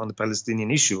position on the Palestinian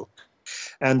issue.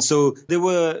 And so there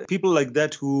were people like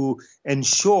that who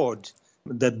ensured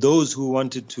that those who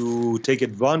wanted to take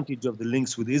advantage of the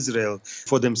links with Israel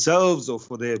for themselves or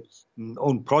for their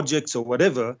own projects or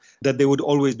whatever, that they would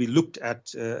always be looked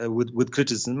at with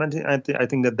criticism. And I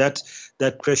think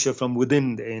that pressure from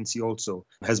within the ANC also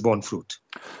has borne fruit.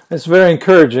 It's very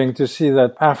encouraging to see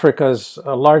that Africa's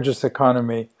largest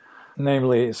economy,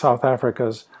 namely South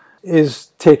Africa's,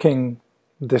 is taking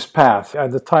this path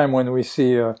at the time when we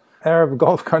see Arab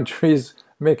Gulf countries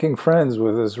making friends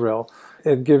with Israel.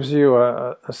 It gives you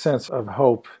a sense of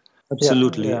hope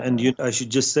Absolutely. Yeah. And I should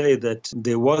just say that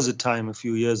there was a time a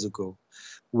few years ago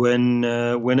when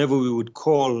whenever we would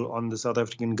call on the South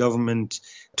African government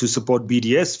to support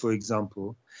BDS, for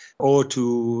example, or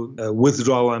to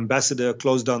withdraw our ambassador,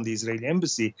 close down the Israeli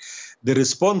embassy, the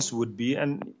response would be,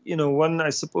 and one, I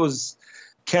suppose,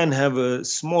 can have a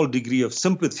small degree of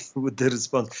sympathy with the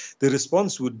response. The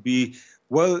response would be,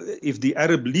 well, if the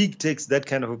Arab League takes that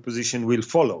kind of a position, we'll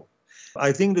follow.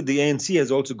 I think that the ANC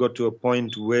has also got to a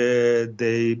point where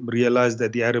they realize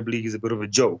that the Arab League is a bit of a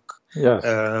joke. Yes.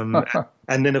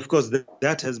 And then, of course,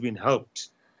 that has been helped,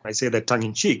 I say that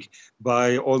tongue-in-cheek,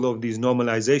 by all of these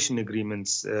normalization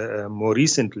agreements more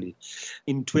recently.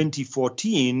 In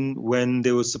 2014, when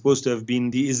there was supposed to have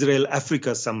been the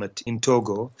Israel-Africa Summit in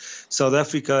Togo, South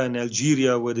Africa and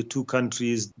Algeria were the two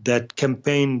countries that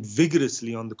campaigned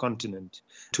vigorously on the continent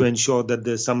to ensure that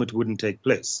the summit wouldn't take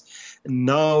place.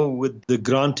 Now, with the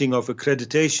granting of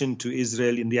accreditation to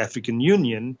Israel in the African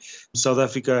Union, South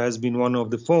Africa has been one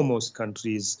of the foremost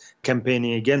countries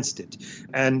campaigning against it.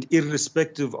 And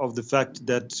irrespective of the fact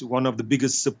that one of the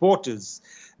biggest supporters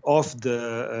of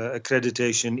the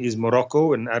accreditation is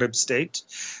Morocco, an Arab state,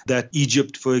 that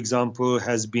Egypt, for example,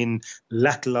 has been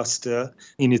lackluster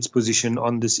in its position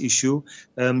on this issue.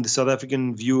 The South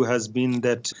African view has been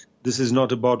that this is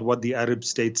not about what the Arab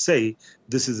states say.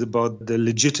 This is about the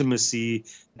legitimacy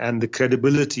and the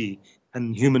credibility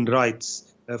and human rights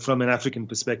from an African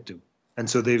perspective. And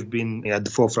so they've been at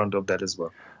the forefront of that as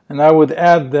well. And I would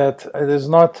add that it is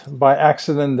not by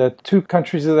accident that two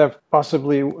countries that have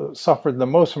possibly suffered the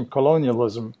most from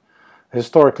colonialism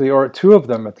historically, or two of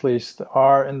them at least,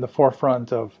 are in the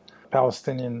forefront of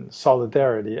Palestinian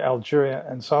solidarity, Algeria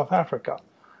and South Africa.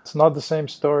 It's not the same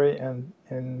story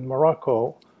in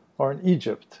Morocco or in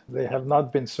Egypt. They have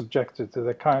not been subjected to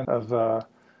the kind of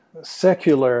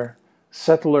secular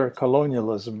settler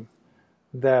colonialism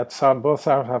that both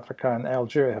South Africa and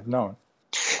Algeria have known.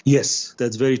 Yes,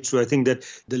 that's very true. I think that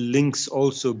the links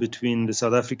also between the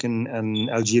South African and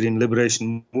Algerian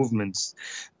liberation movements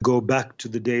go back to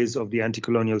the days of the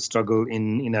anti-colonial struggle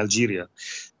in Algeria.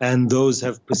 And those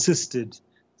have persisted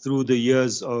through the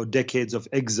years or decades of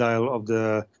exile of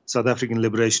the South African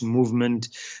liberation movement.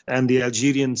 And the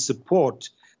Algerian support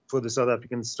for the South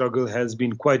African struggle has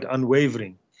been quite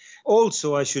unwavering.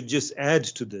 Also, I should just add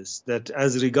to this that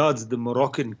as regards the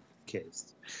Moroccan case,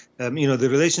 the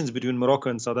relations between Morocco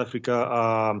and South Africa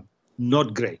are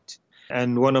not great.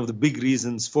 And one of the big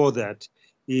reasons for that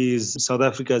is South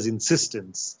Africa's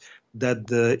insistence that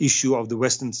the issue of the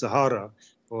Western Sahara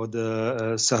or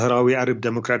the Sahrawi Arab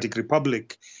Democratic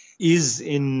Republic is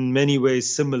in many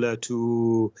ways similar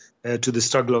to the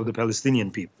struggle of the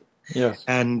Palestinian people. Yes.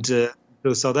 And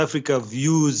so South Africa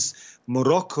views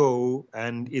Morocco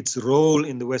and its role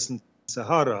in the Western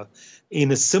Sahara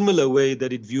in a similar way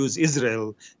that it views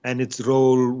Israel and its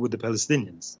role with the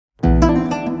Palestinians.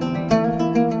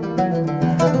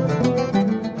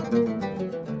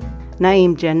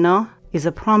 Naeem Jannah is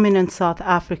a prominent South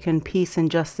African peace and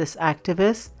justice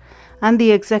activist and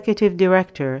the executive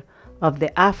director of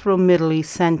the Afro-Middle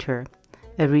East Center,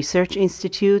 a research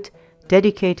institute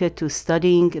dedicated to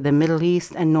studying the Middle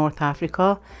East and North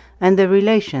Africa and the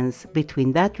relations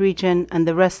between that region and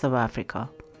the rest of Africa.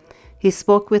 He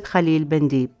spoke with Khalil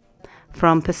Bendib.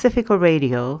 From Pacifica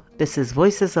Radio, this is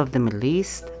Voices of the Middle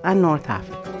East and North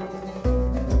Africa.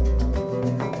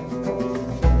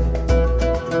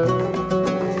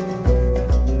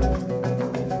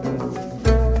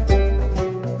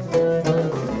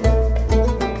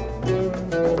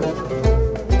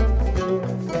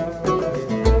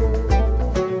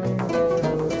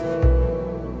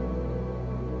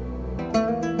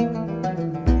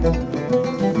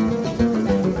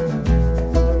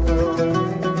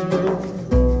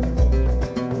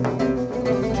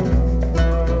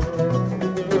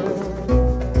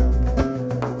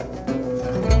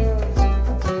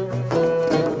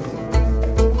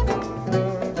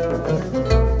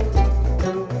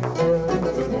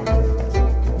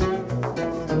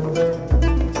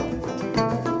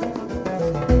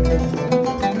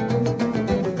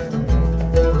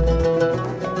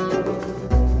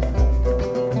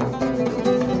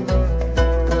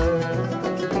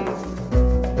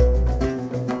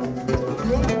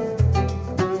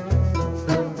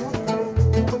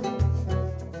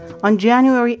 On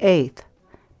January 8th,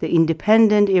 the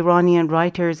Independent Iranian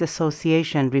Writers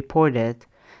Association reported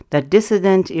that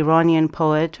dissident Iranian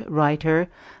poet, writer,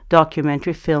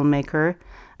 documentary filmmaker,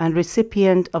 and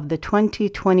recipient of the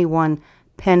 2021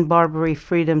 PEN Barbary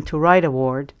Freedom to Write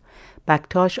Award,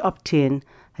 Bakhtash Optin,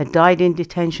 had died in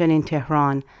detention in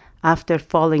Tehran after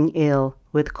falling ill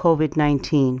with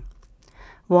COVID-19.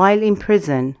 While in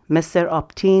prison, Mr.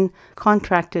 Optin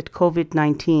contracted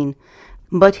COVID-19,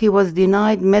 but he was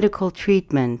denied medical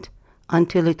treatment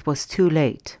until it was too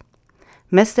late.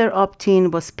 Mr.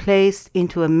 Optin was placed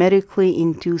into a medically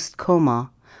induced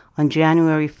coma on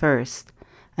January 1st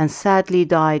and sadly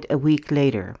died a week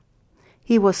later.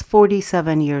 He was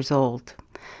 47 years old.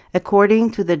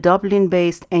 According to the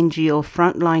Dublin-based NGO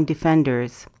Frontline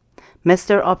Defenders,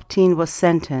 Mr. Optin was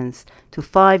sentenced to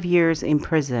 5 years in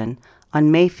prison on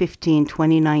May 15,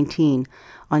 2019,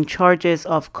 on charges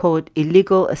of, quote,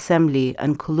 illegal assembly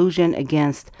and collusion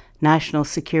against national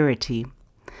security,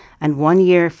 and 1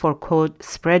 year for, quote,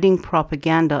 spreading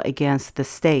propaganda against the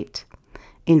state,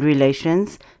 in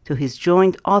relations to his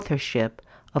joint authorship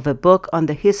of a book on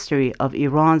the history of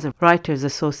Iran's Writers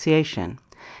Association.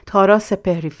 Tara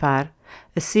Sepehrifar,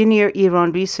 a senior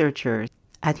Iran researcher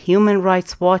at Human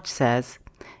Rights Watch, says,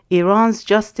 Iran's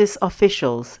justice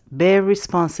officials bear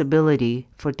responsibility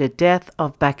for the death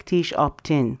of Baktish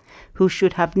Optin, who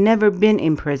should have never been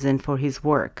imprisoned for his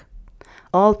work.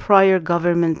 All prior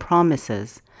government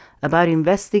promises about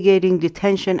investigating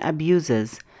detention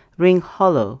abuses ring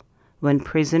hollow when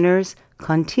prisoners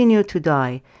continue to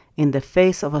die in the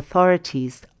face of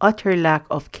authorities' utter lack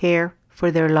of care for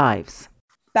their lives.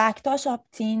 Baktash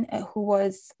Optin, who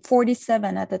was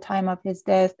 47 at the time of his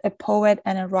death, a poet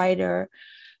and a writer,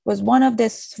 was one of the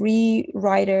 3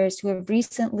 writers who have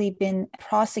recently been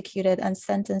prosecuted and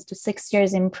sentenced to 6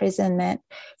 years imprisonment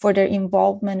for their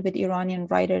involvement with Iranian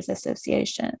Writers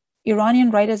Association.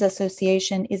 Iranian Writers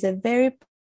Association is a very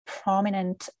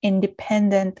prominent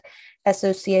independent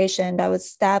association that was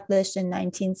established in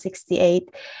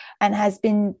 1968 and has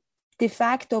been de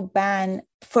facto banned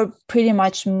for pretty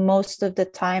much most of the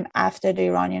time after the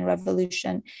Iranian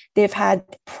Revolution. They've had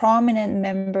prominent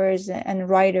members and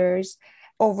writers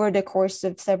over the course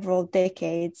of several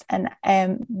decades, and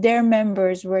their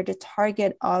members were the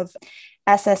target of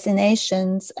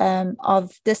assassinations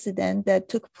of dissidents that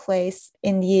took place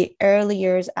in the early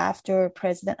years after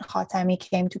President Khatami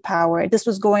came to power. This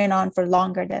was going on for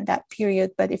longer than that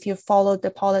period, but if you followed the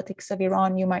politics of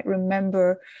Iran, you might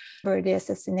remember the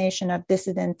assassination of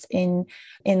dissidents in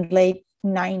late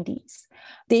 90s.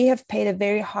 They have paid a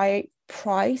very high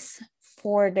price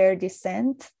for their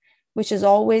dissent, which has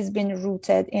always been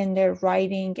rooted in their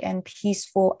writing and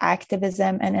peaceful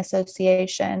activism and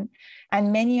association.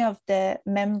 And many of the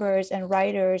members and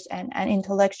writers and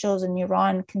intellectuals in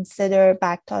Iran consider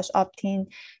Baktash Optin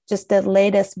just the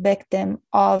latest victim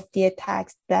of the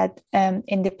attacks that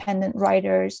independent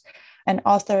writers and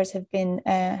authors have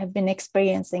been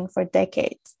experiencing for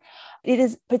decades. It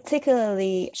is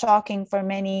particularly shocking for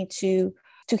many to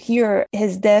hear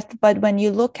his death, but when you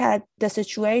look at the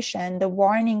situation, the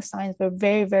warning signs were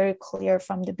very, very clear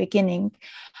from the beginning.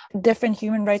 Different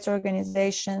human rights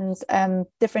organizations,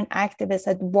 different activists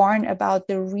had warned about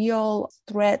the real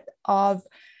threat of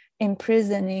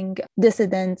imprisoning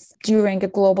dissidents during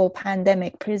a global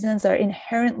pandemic. Prisons are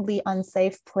inherently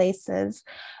unsafe places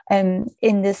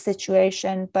in this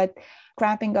situation, but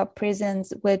cramping up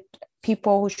prisons with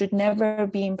people who should never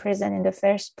be in prison in the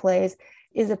first place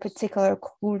is a particular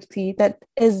cruelty that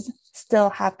is still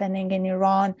happening in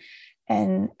Iran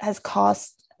and has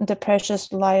cost the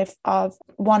precious life of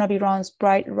one of Iran's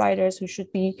bright writers who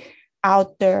should be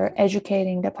out there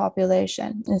educating the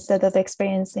population instead of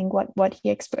experiencing what he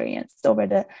experienced over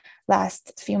the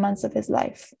last few months of his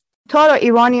life. Tara,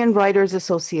 Iranian Writers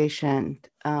Association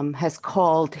has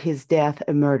called his death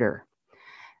a murder.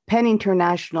 PEN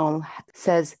International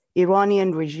says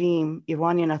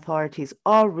Iranian authorities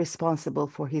are responsible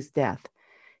for his death.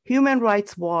 Human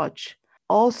Rights Watch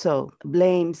also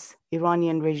blames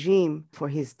Iranian regime for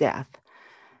his death.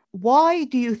 Why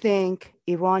do you think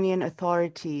Iranian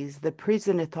authorities, the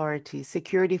prison authorities,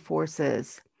 security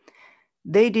forces,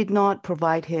 they did not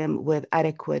provide him with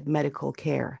adequate medical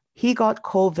care? He got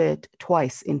COVID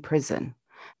twice in prison.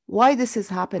 Why this is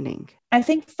happening? I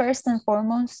think first and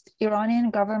foremost,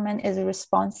 Iranian government is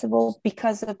responsible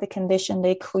because of the condition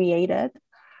they created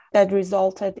that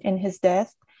resulted in his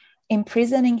death.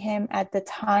 Imprisoning him at the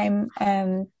time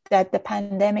that the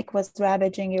pandemic was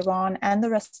ravaging Iran and the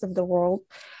rest of the world,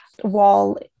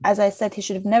 while, as I said, he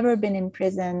should have never been in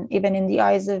prison, even in the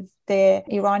eyes of the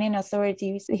Iranian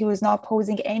authorities, he was not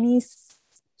posing any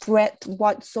threat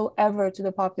whatsoever to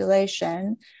the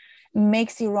population,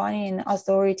 makes Iranian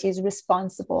authorities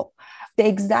responsible. The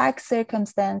exact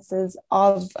circumstances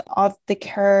of the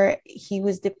care he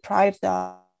was deprived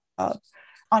of,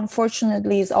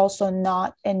 unfortunately, is also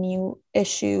not a new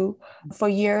issue. For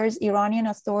years,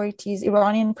 Iranian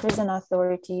prison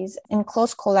authorities, in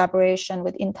close collaboration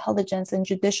with intelligence and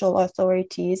judicial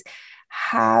authorities,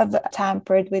 have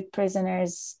tampered with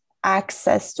prisoners'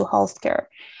 access to healthcare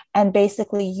and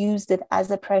basically used it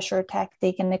as a pressure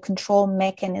tactic and a control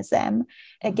mechanism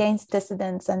against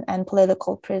dissidents and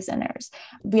political prisoners.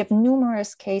 We have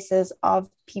numerous cases of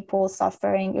people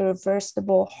suffering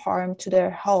irreversible harm to their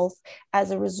health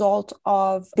as a result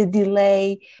of the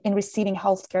delay in receiving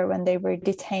healthcare when they were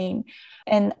detained.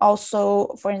 And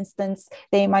also, for instance,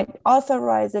 they might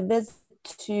authorize a visit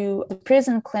to the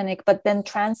prison clinic, but then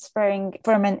transferring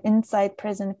from an inside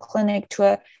prison clinic to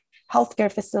a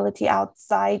healthcare facility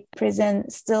outside prison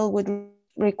still would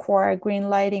require green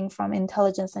lighting from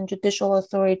intelligence and judicial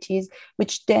authorities,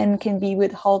 which then can be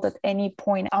withheld at any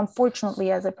point,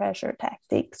 unfortunately, as a pressure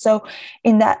tactic. So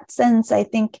in that sense, I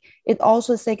think it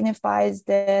also signifies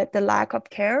the lack of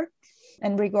care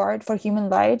and regard for human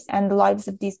lives and the lives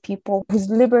of these people whose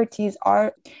liberties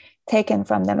are taken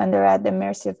from them, and they're at the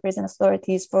mercy of prison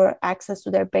authorities for access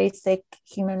to their basic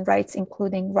human rights,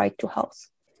 including right to health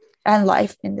and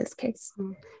life in this case.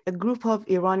 A group of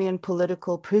Iranian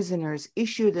political prisoners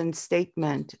issued a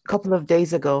statement a couple of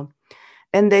days ago,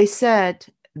 and they said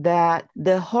that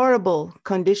the horrible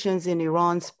conditions in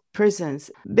Iran's prisons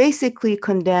basically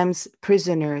condemns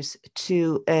prisoners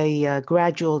to a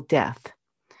gradual death.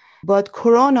 But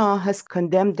Corona has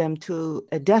condemned them to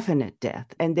a definite death.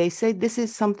 And they say this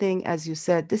is something, as you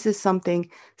said, this is something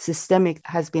systemic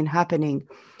has been happening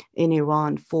in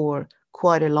Iran for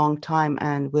quite a long time.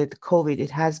 And with COVID, it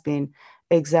has been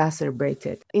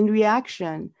exacerbated. In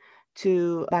reaction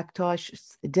to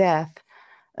Bakhtosh's death,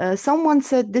 someone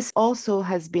said this also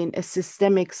has been a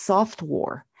systemic soft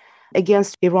war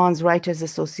against Iran's Writers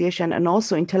Association and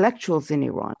also intellectuals in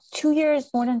Iran.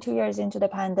 More than 2 years into the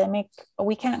pandemic,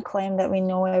 we can't claim that we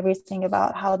know everything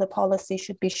about how the policy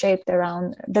should be shaped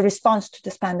around the response to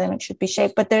this pandemic should be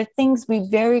shaped. But there are things we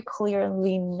very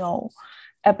clearly know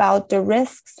about the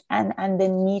risks and the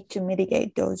need to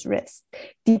mitigate those risks.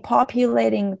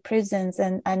 Depopulating prisons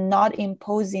and not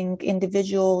imposing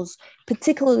individuals,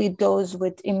 particularly those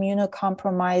with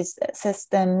immunocompromised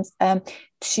systems,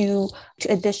 to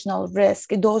additional risk.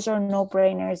 Those are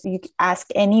no-brainers. You ask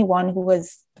anyone who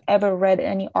has ever read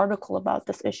any article about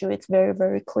this issue, it's very,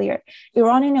 very clear.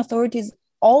 Iranian authorities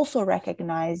also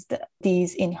recognized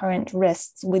these inherent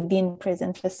risks within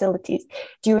prison facilities.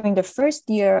 During the first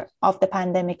year of the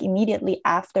pandemic, immediately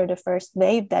after the first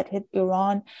wave that hit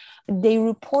Iran, they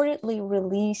reportedly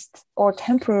released or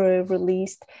temporarily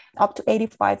released up to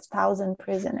 85,000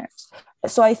 prisoners.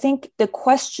 So I think the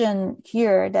question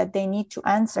here that they need to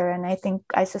answer, and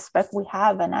I suspect we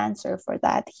have an answer for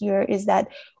that here, is that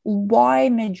why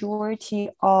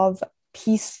majority of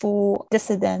peaceful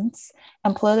dissidents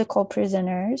and political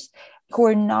prisoners who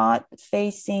are not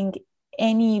facing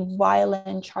any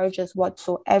violent charges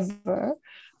whatsoever,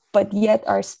 but yet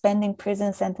are spending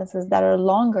prison sentences that are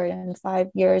longer than 5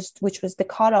 years, which was the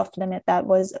cutoff limit that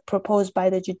was proposed by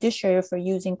the judiciary for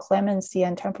using clemency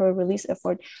and temporary release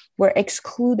effort, were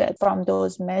excluded from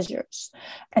those measures.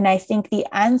 And I think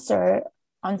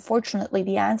unfortunately,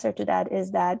 the answer to that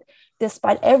is that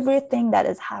despite everything that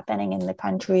is happening in the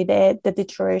country, the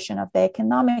deterioration of the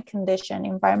economic condition,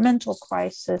 environmental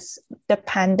crisis, the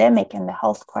pandemic and the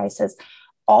health crisis,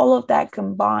 all of that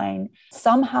combined,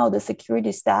 somehow the security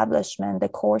establishment, the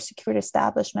core security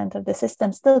establishment of the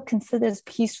system still considers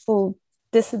peaceful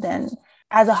dissident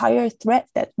as a higher threat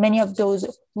than many of those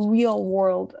real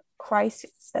world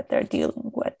crises that they're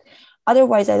dealing with.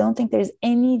 Otherwise, I don't think there's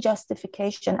any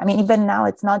justification. I mean, even now,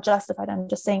 it's not justified. I'm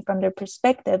just saying from their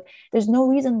perspective, there's no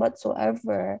reason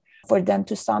whatsoever for them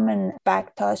to summon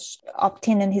Bakhtosh,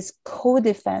 Optin, and his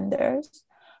co-defenders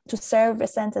to serve a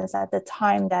sentence at the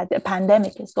time that the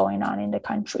pandemic is going on in the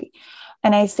country.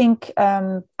 And I think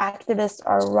activists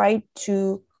are right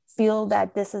to feel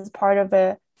that this is part of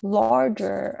a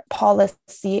larger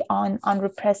policy on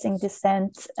repressing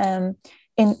dissent,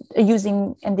 in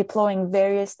using and deploying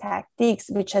various tactics,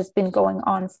 which has been going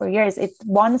on for years.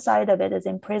 One side of it is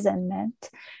imprisonment.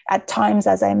 At times,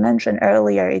 as I mentioned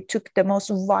earlier, it took the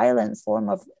most violent form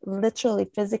of literally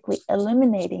physically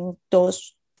eliminating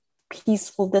those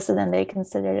peaceful dissident they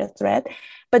considered a threat.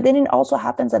 But then it also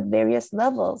happens at various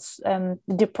levels,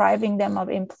 depriving them of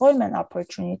employment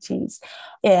opportunities,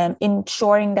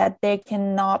 ensuring that they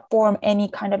cannot form any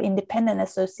kind of independent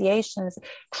associations,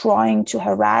 trying to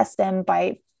harass them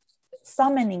by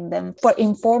summoning them for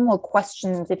informal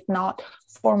questions, if not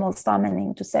formal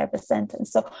summoning to serve a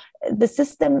sentence. So the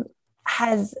system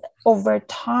has, over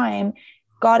time,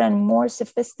 gotten more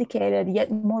sophisticated,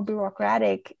 yet more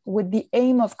bureaucratic, with the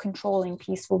aim of controlling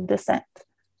peaceful dissent.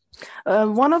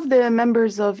 One of the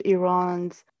members of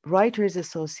Iran's Writers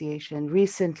Association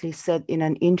recently said in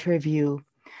an interview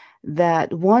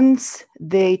that once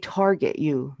they target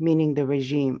you, meaning the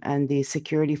regime and the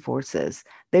security forces,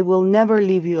 they will never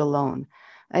leave you alone.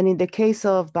 And in the case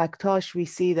of Baktash, we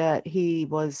see that he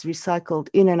was recycled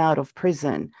in and out of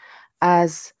prison,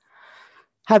 as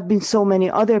have been so many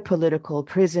other political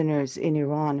prisoners in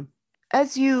Iran.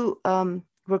 As you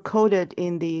were quoted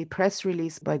in the press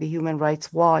release by the Human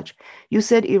Rights Watch, you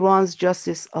said Iran's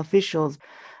justice officials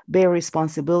bear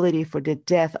responsibility for the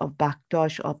death of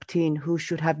Baktash Optin, who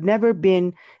should have never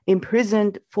been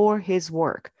imprisoned for his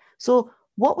work. So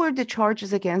what were the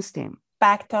charges against him?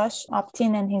 Baktash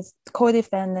Optin and his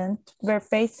co-defendant were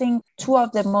facing two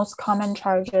of the most common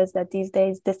charges that these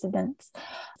days dissidents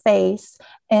face: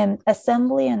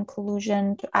 assembly and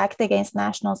collusion to act against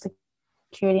national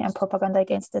security and propaganda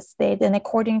against the state. And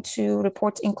according to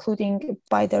reports, including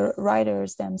by the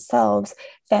writers themselves,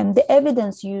 the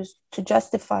evidence used to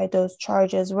justify those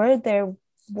charges were their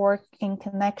work in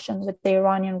connection with the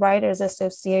Iranian Writers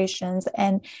Associations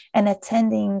and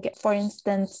attending, for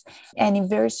instance,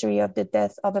 anniversary of the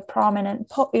death of a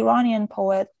prominent Iranian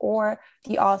poet or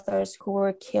the authors who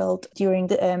were killed during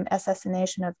the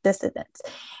assassination of dissidents.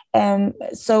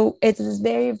 So it is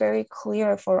very, very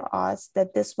clear for us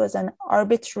that this was an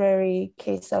arbitrary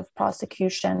case of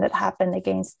prosecution that happened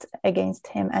against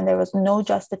him, and there was no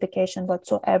justification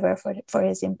whatsoever for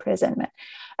his imprisonment.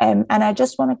 And I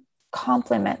just want to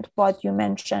complement what you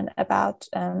mentioned about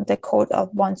the quote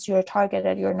of "once you're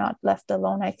targeted, you're not left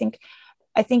alone." I think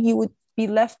you would be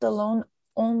left alone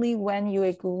only when you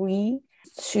agree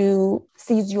to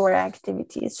cease your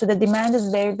activities. So the demand is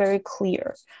very, very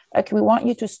clear. Like, we want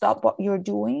you to stop what you're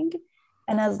doing,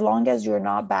 and as long as you're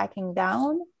not backing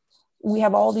down, we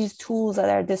have all these tools at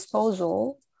our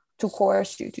disposal to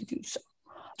coerce you to do so.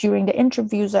 During the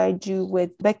interviews I do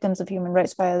with victims of human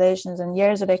rights violations and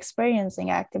years of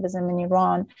experiencing activism in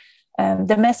Iran,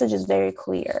 the message is very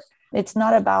clear. It's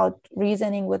not about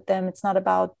reasoning with them. It's not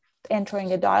about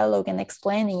entering a dialogue and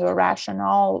explaining your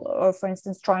rationale, or, for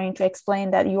instance, trying to explain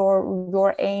that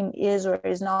your aim is or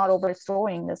is not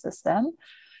overthrowing the system.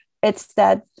 It's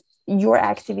that your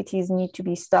activities need to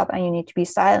be stopped and you need to be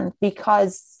silent,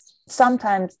 because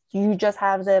sometimes you just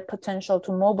have the potential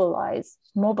to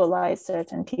mobilize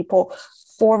certain people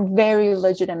for very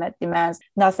legitimate demands,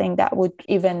 nothing that would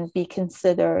even be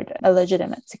considered a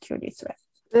legitimate security threat.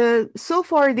 So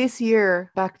far this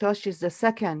year, Baktash is the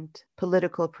second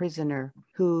political prisoner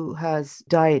who has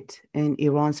died in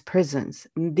Iran's prisons.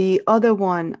 The other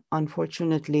one,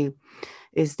 unfortunately,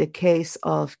 is the case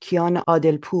of Kian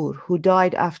Adelpour, who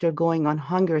died after going on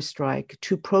hunger strike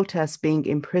to protest being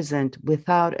imprisoned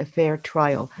without a fair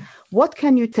trial. What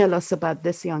can you tell us about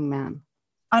this young man?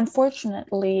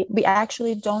 Unfortunately, we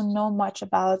actually don't know much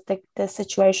about the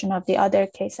situation of the other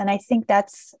case. And I think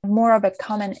that's more of a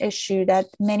common issue, that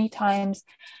many times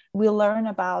we learn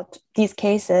about these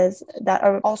cases that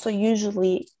are also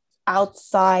usually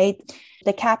outside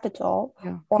the capital.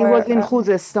 Yeah. He was in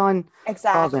Khuzestan.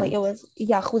 Exactly. Province. It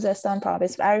was, Khuzestan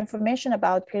province. Our information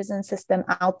about prison system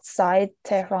outside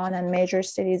Tehran and major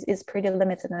cities is pretty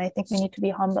limited. And I think we need to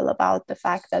be humble about the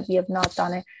fact that we have not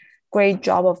done a great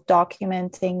job of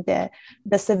documenting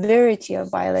the severity of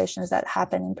violations that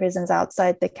happen in prisons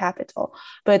outside the capital.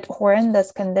 But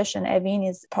horrendous condition, Evin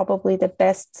is probably the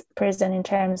best prison in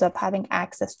terms of having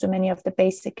access to many of the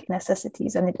basic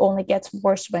necessities, and it only gets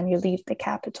worse when you leave the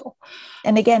capital.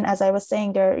 And again, as I was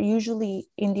saying, there usually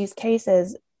in these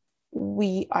cases,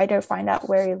 we either find out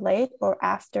very late or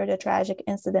after the tragic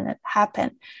incident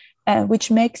happened, which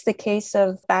makes the case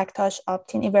of Baktash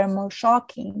Optin even more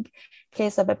shocking.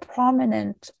 Case of a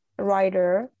prominent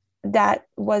writer that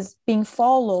was being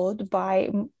followed by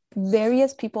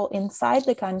various people inside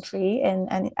the country and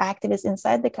activists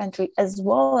inside the country, as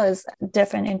well as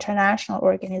different international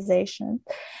organizations.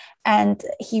 And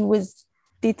he was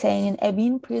detained in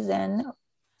Evin prison,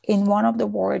 in one of the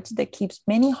wards that keeps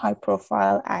many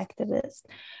high-profile activists.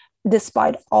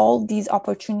 Despite all these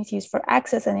opportunities for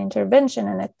access and intervention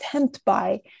and attempt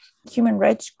by human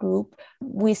rights group,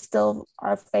 we still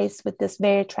are faced with this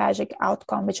very tragic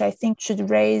outcome, which I think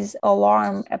should raise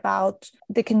alarm about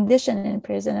the condition in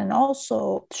prison, and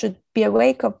also should be a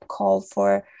wake-up call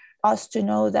for us to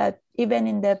know that even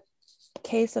in the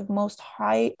case of most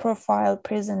high-profile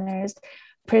prisoners,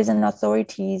 prison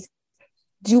authorities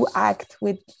do act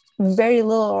with very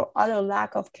little or utter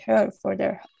lack of care for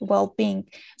their well-being.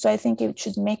 So I think it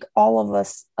should make all of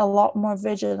us a lot more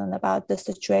vigilant about the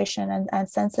situation and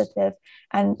sensitive,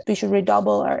 and we should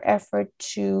redouble our effort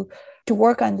to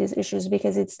work on these issues,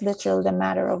 because it's literally the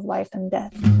matter of life and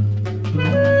death.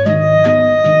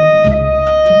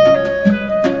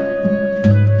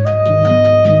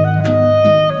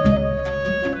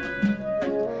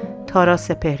 Tara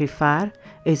Sepehrifar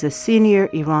is a senior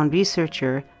Iran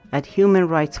researcher at Human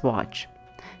Rights Watch.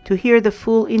 To hear the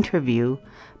full interview,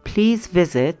 please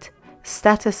visit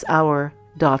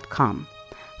statushour.com.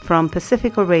 From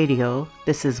Pacifica Radio,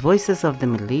 this is Voices of the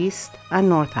Middle East and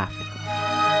North Africa.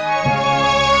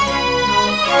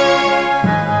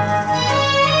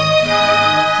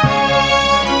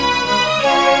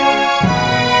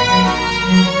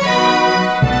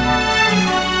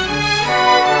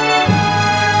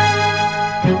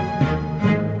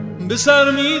 به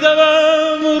سر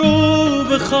می‌دوم رو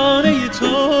به خانه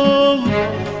تو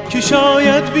که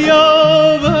شاید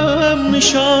بیابم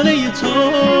نشانه تو.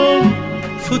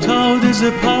 فتاده ز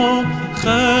پا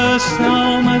خسته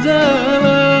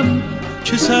آمدم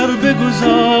که سر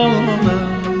بگذارم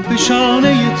به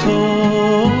شانه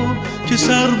تو، که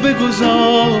سر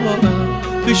بگذارم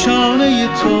به شانه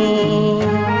تو.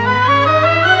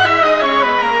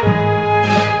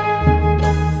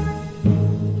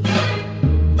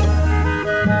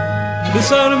 به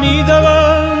سر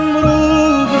می‌دوم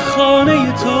رو به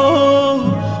خانه تو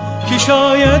که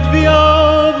شاید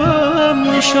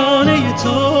بیابم نشانه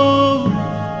تو.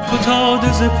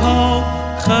 فتاده ز پا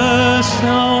خسته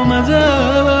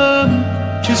آمدم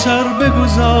که سر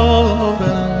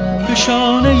بگذارم به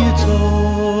شانه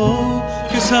تو،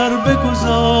 که سر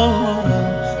بگذارم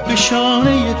به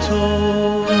شانه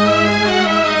تو.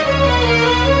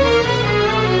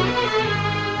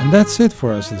 And that's it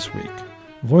for us this week.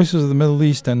 Voices of the Middle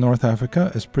East and North Africa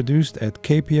is produced at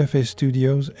KPFA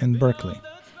Studios in Berkeley.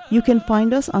 You can find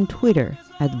us on Twitter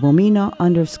at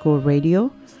Womena_radio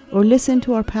or listen to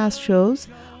our past shows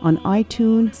on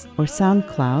iTunes or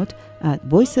SoundCloud at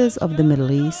Voices of the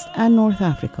Middle East and North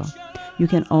Africa. You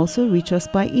can also reach us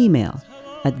by email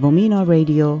at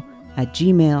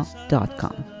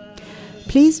womenaradio@gmail.com.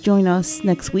 Please join us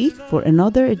next week for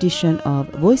another edition of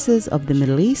Voices of the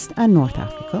Middle East and North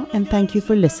Africa, and thank you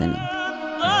for listening.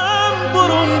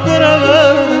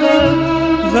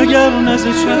 وگرنه ز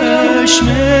چشم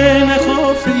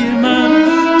نخافه من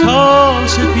تا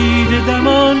سپید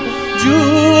دمان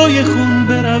جوی خون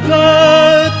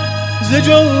برود. ز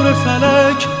جور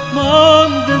فلک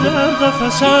مانده در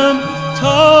قفسم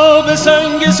تا به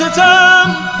سنگ ستم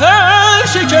پر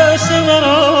شکسته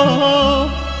مرا.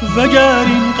 وگر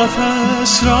این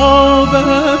قفس را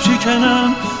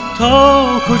برشکنم تا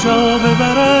کجا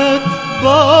ببرد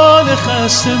بال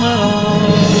خسته مرا.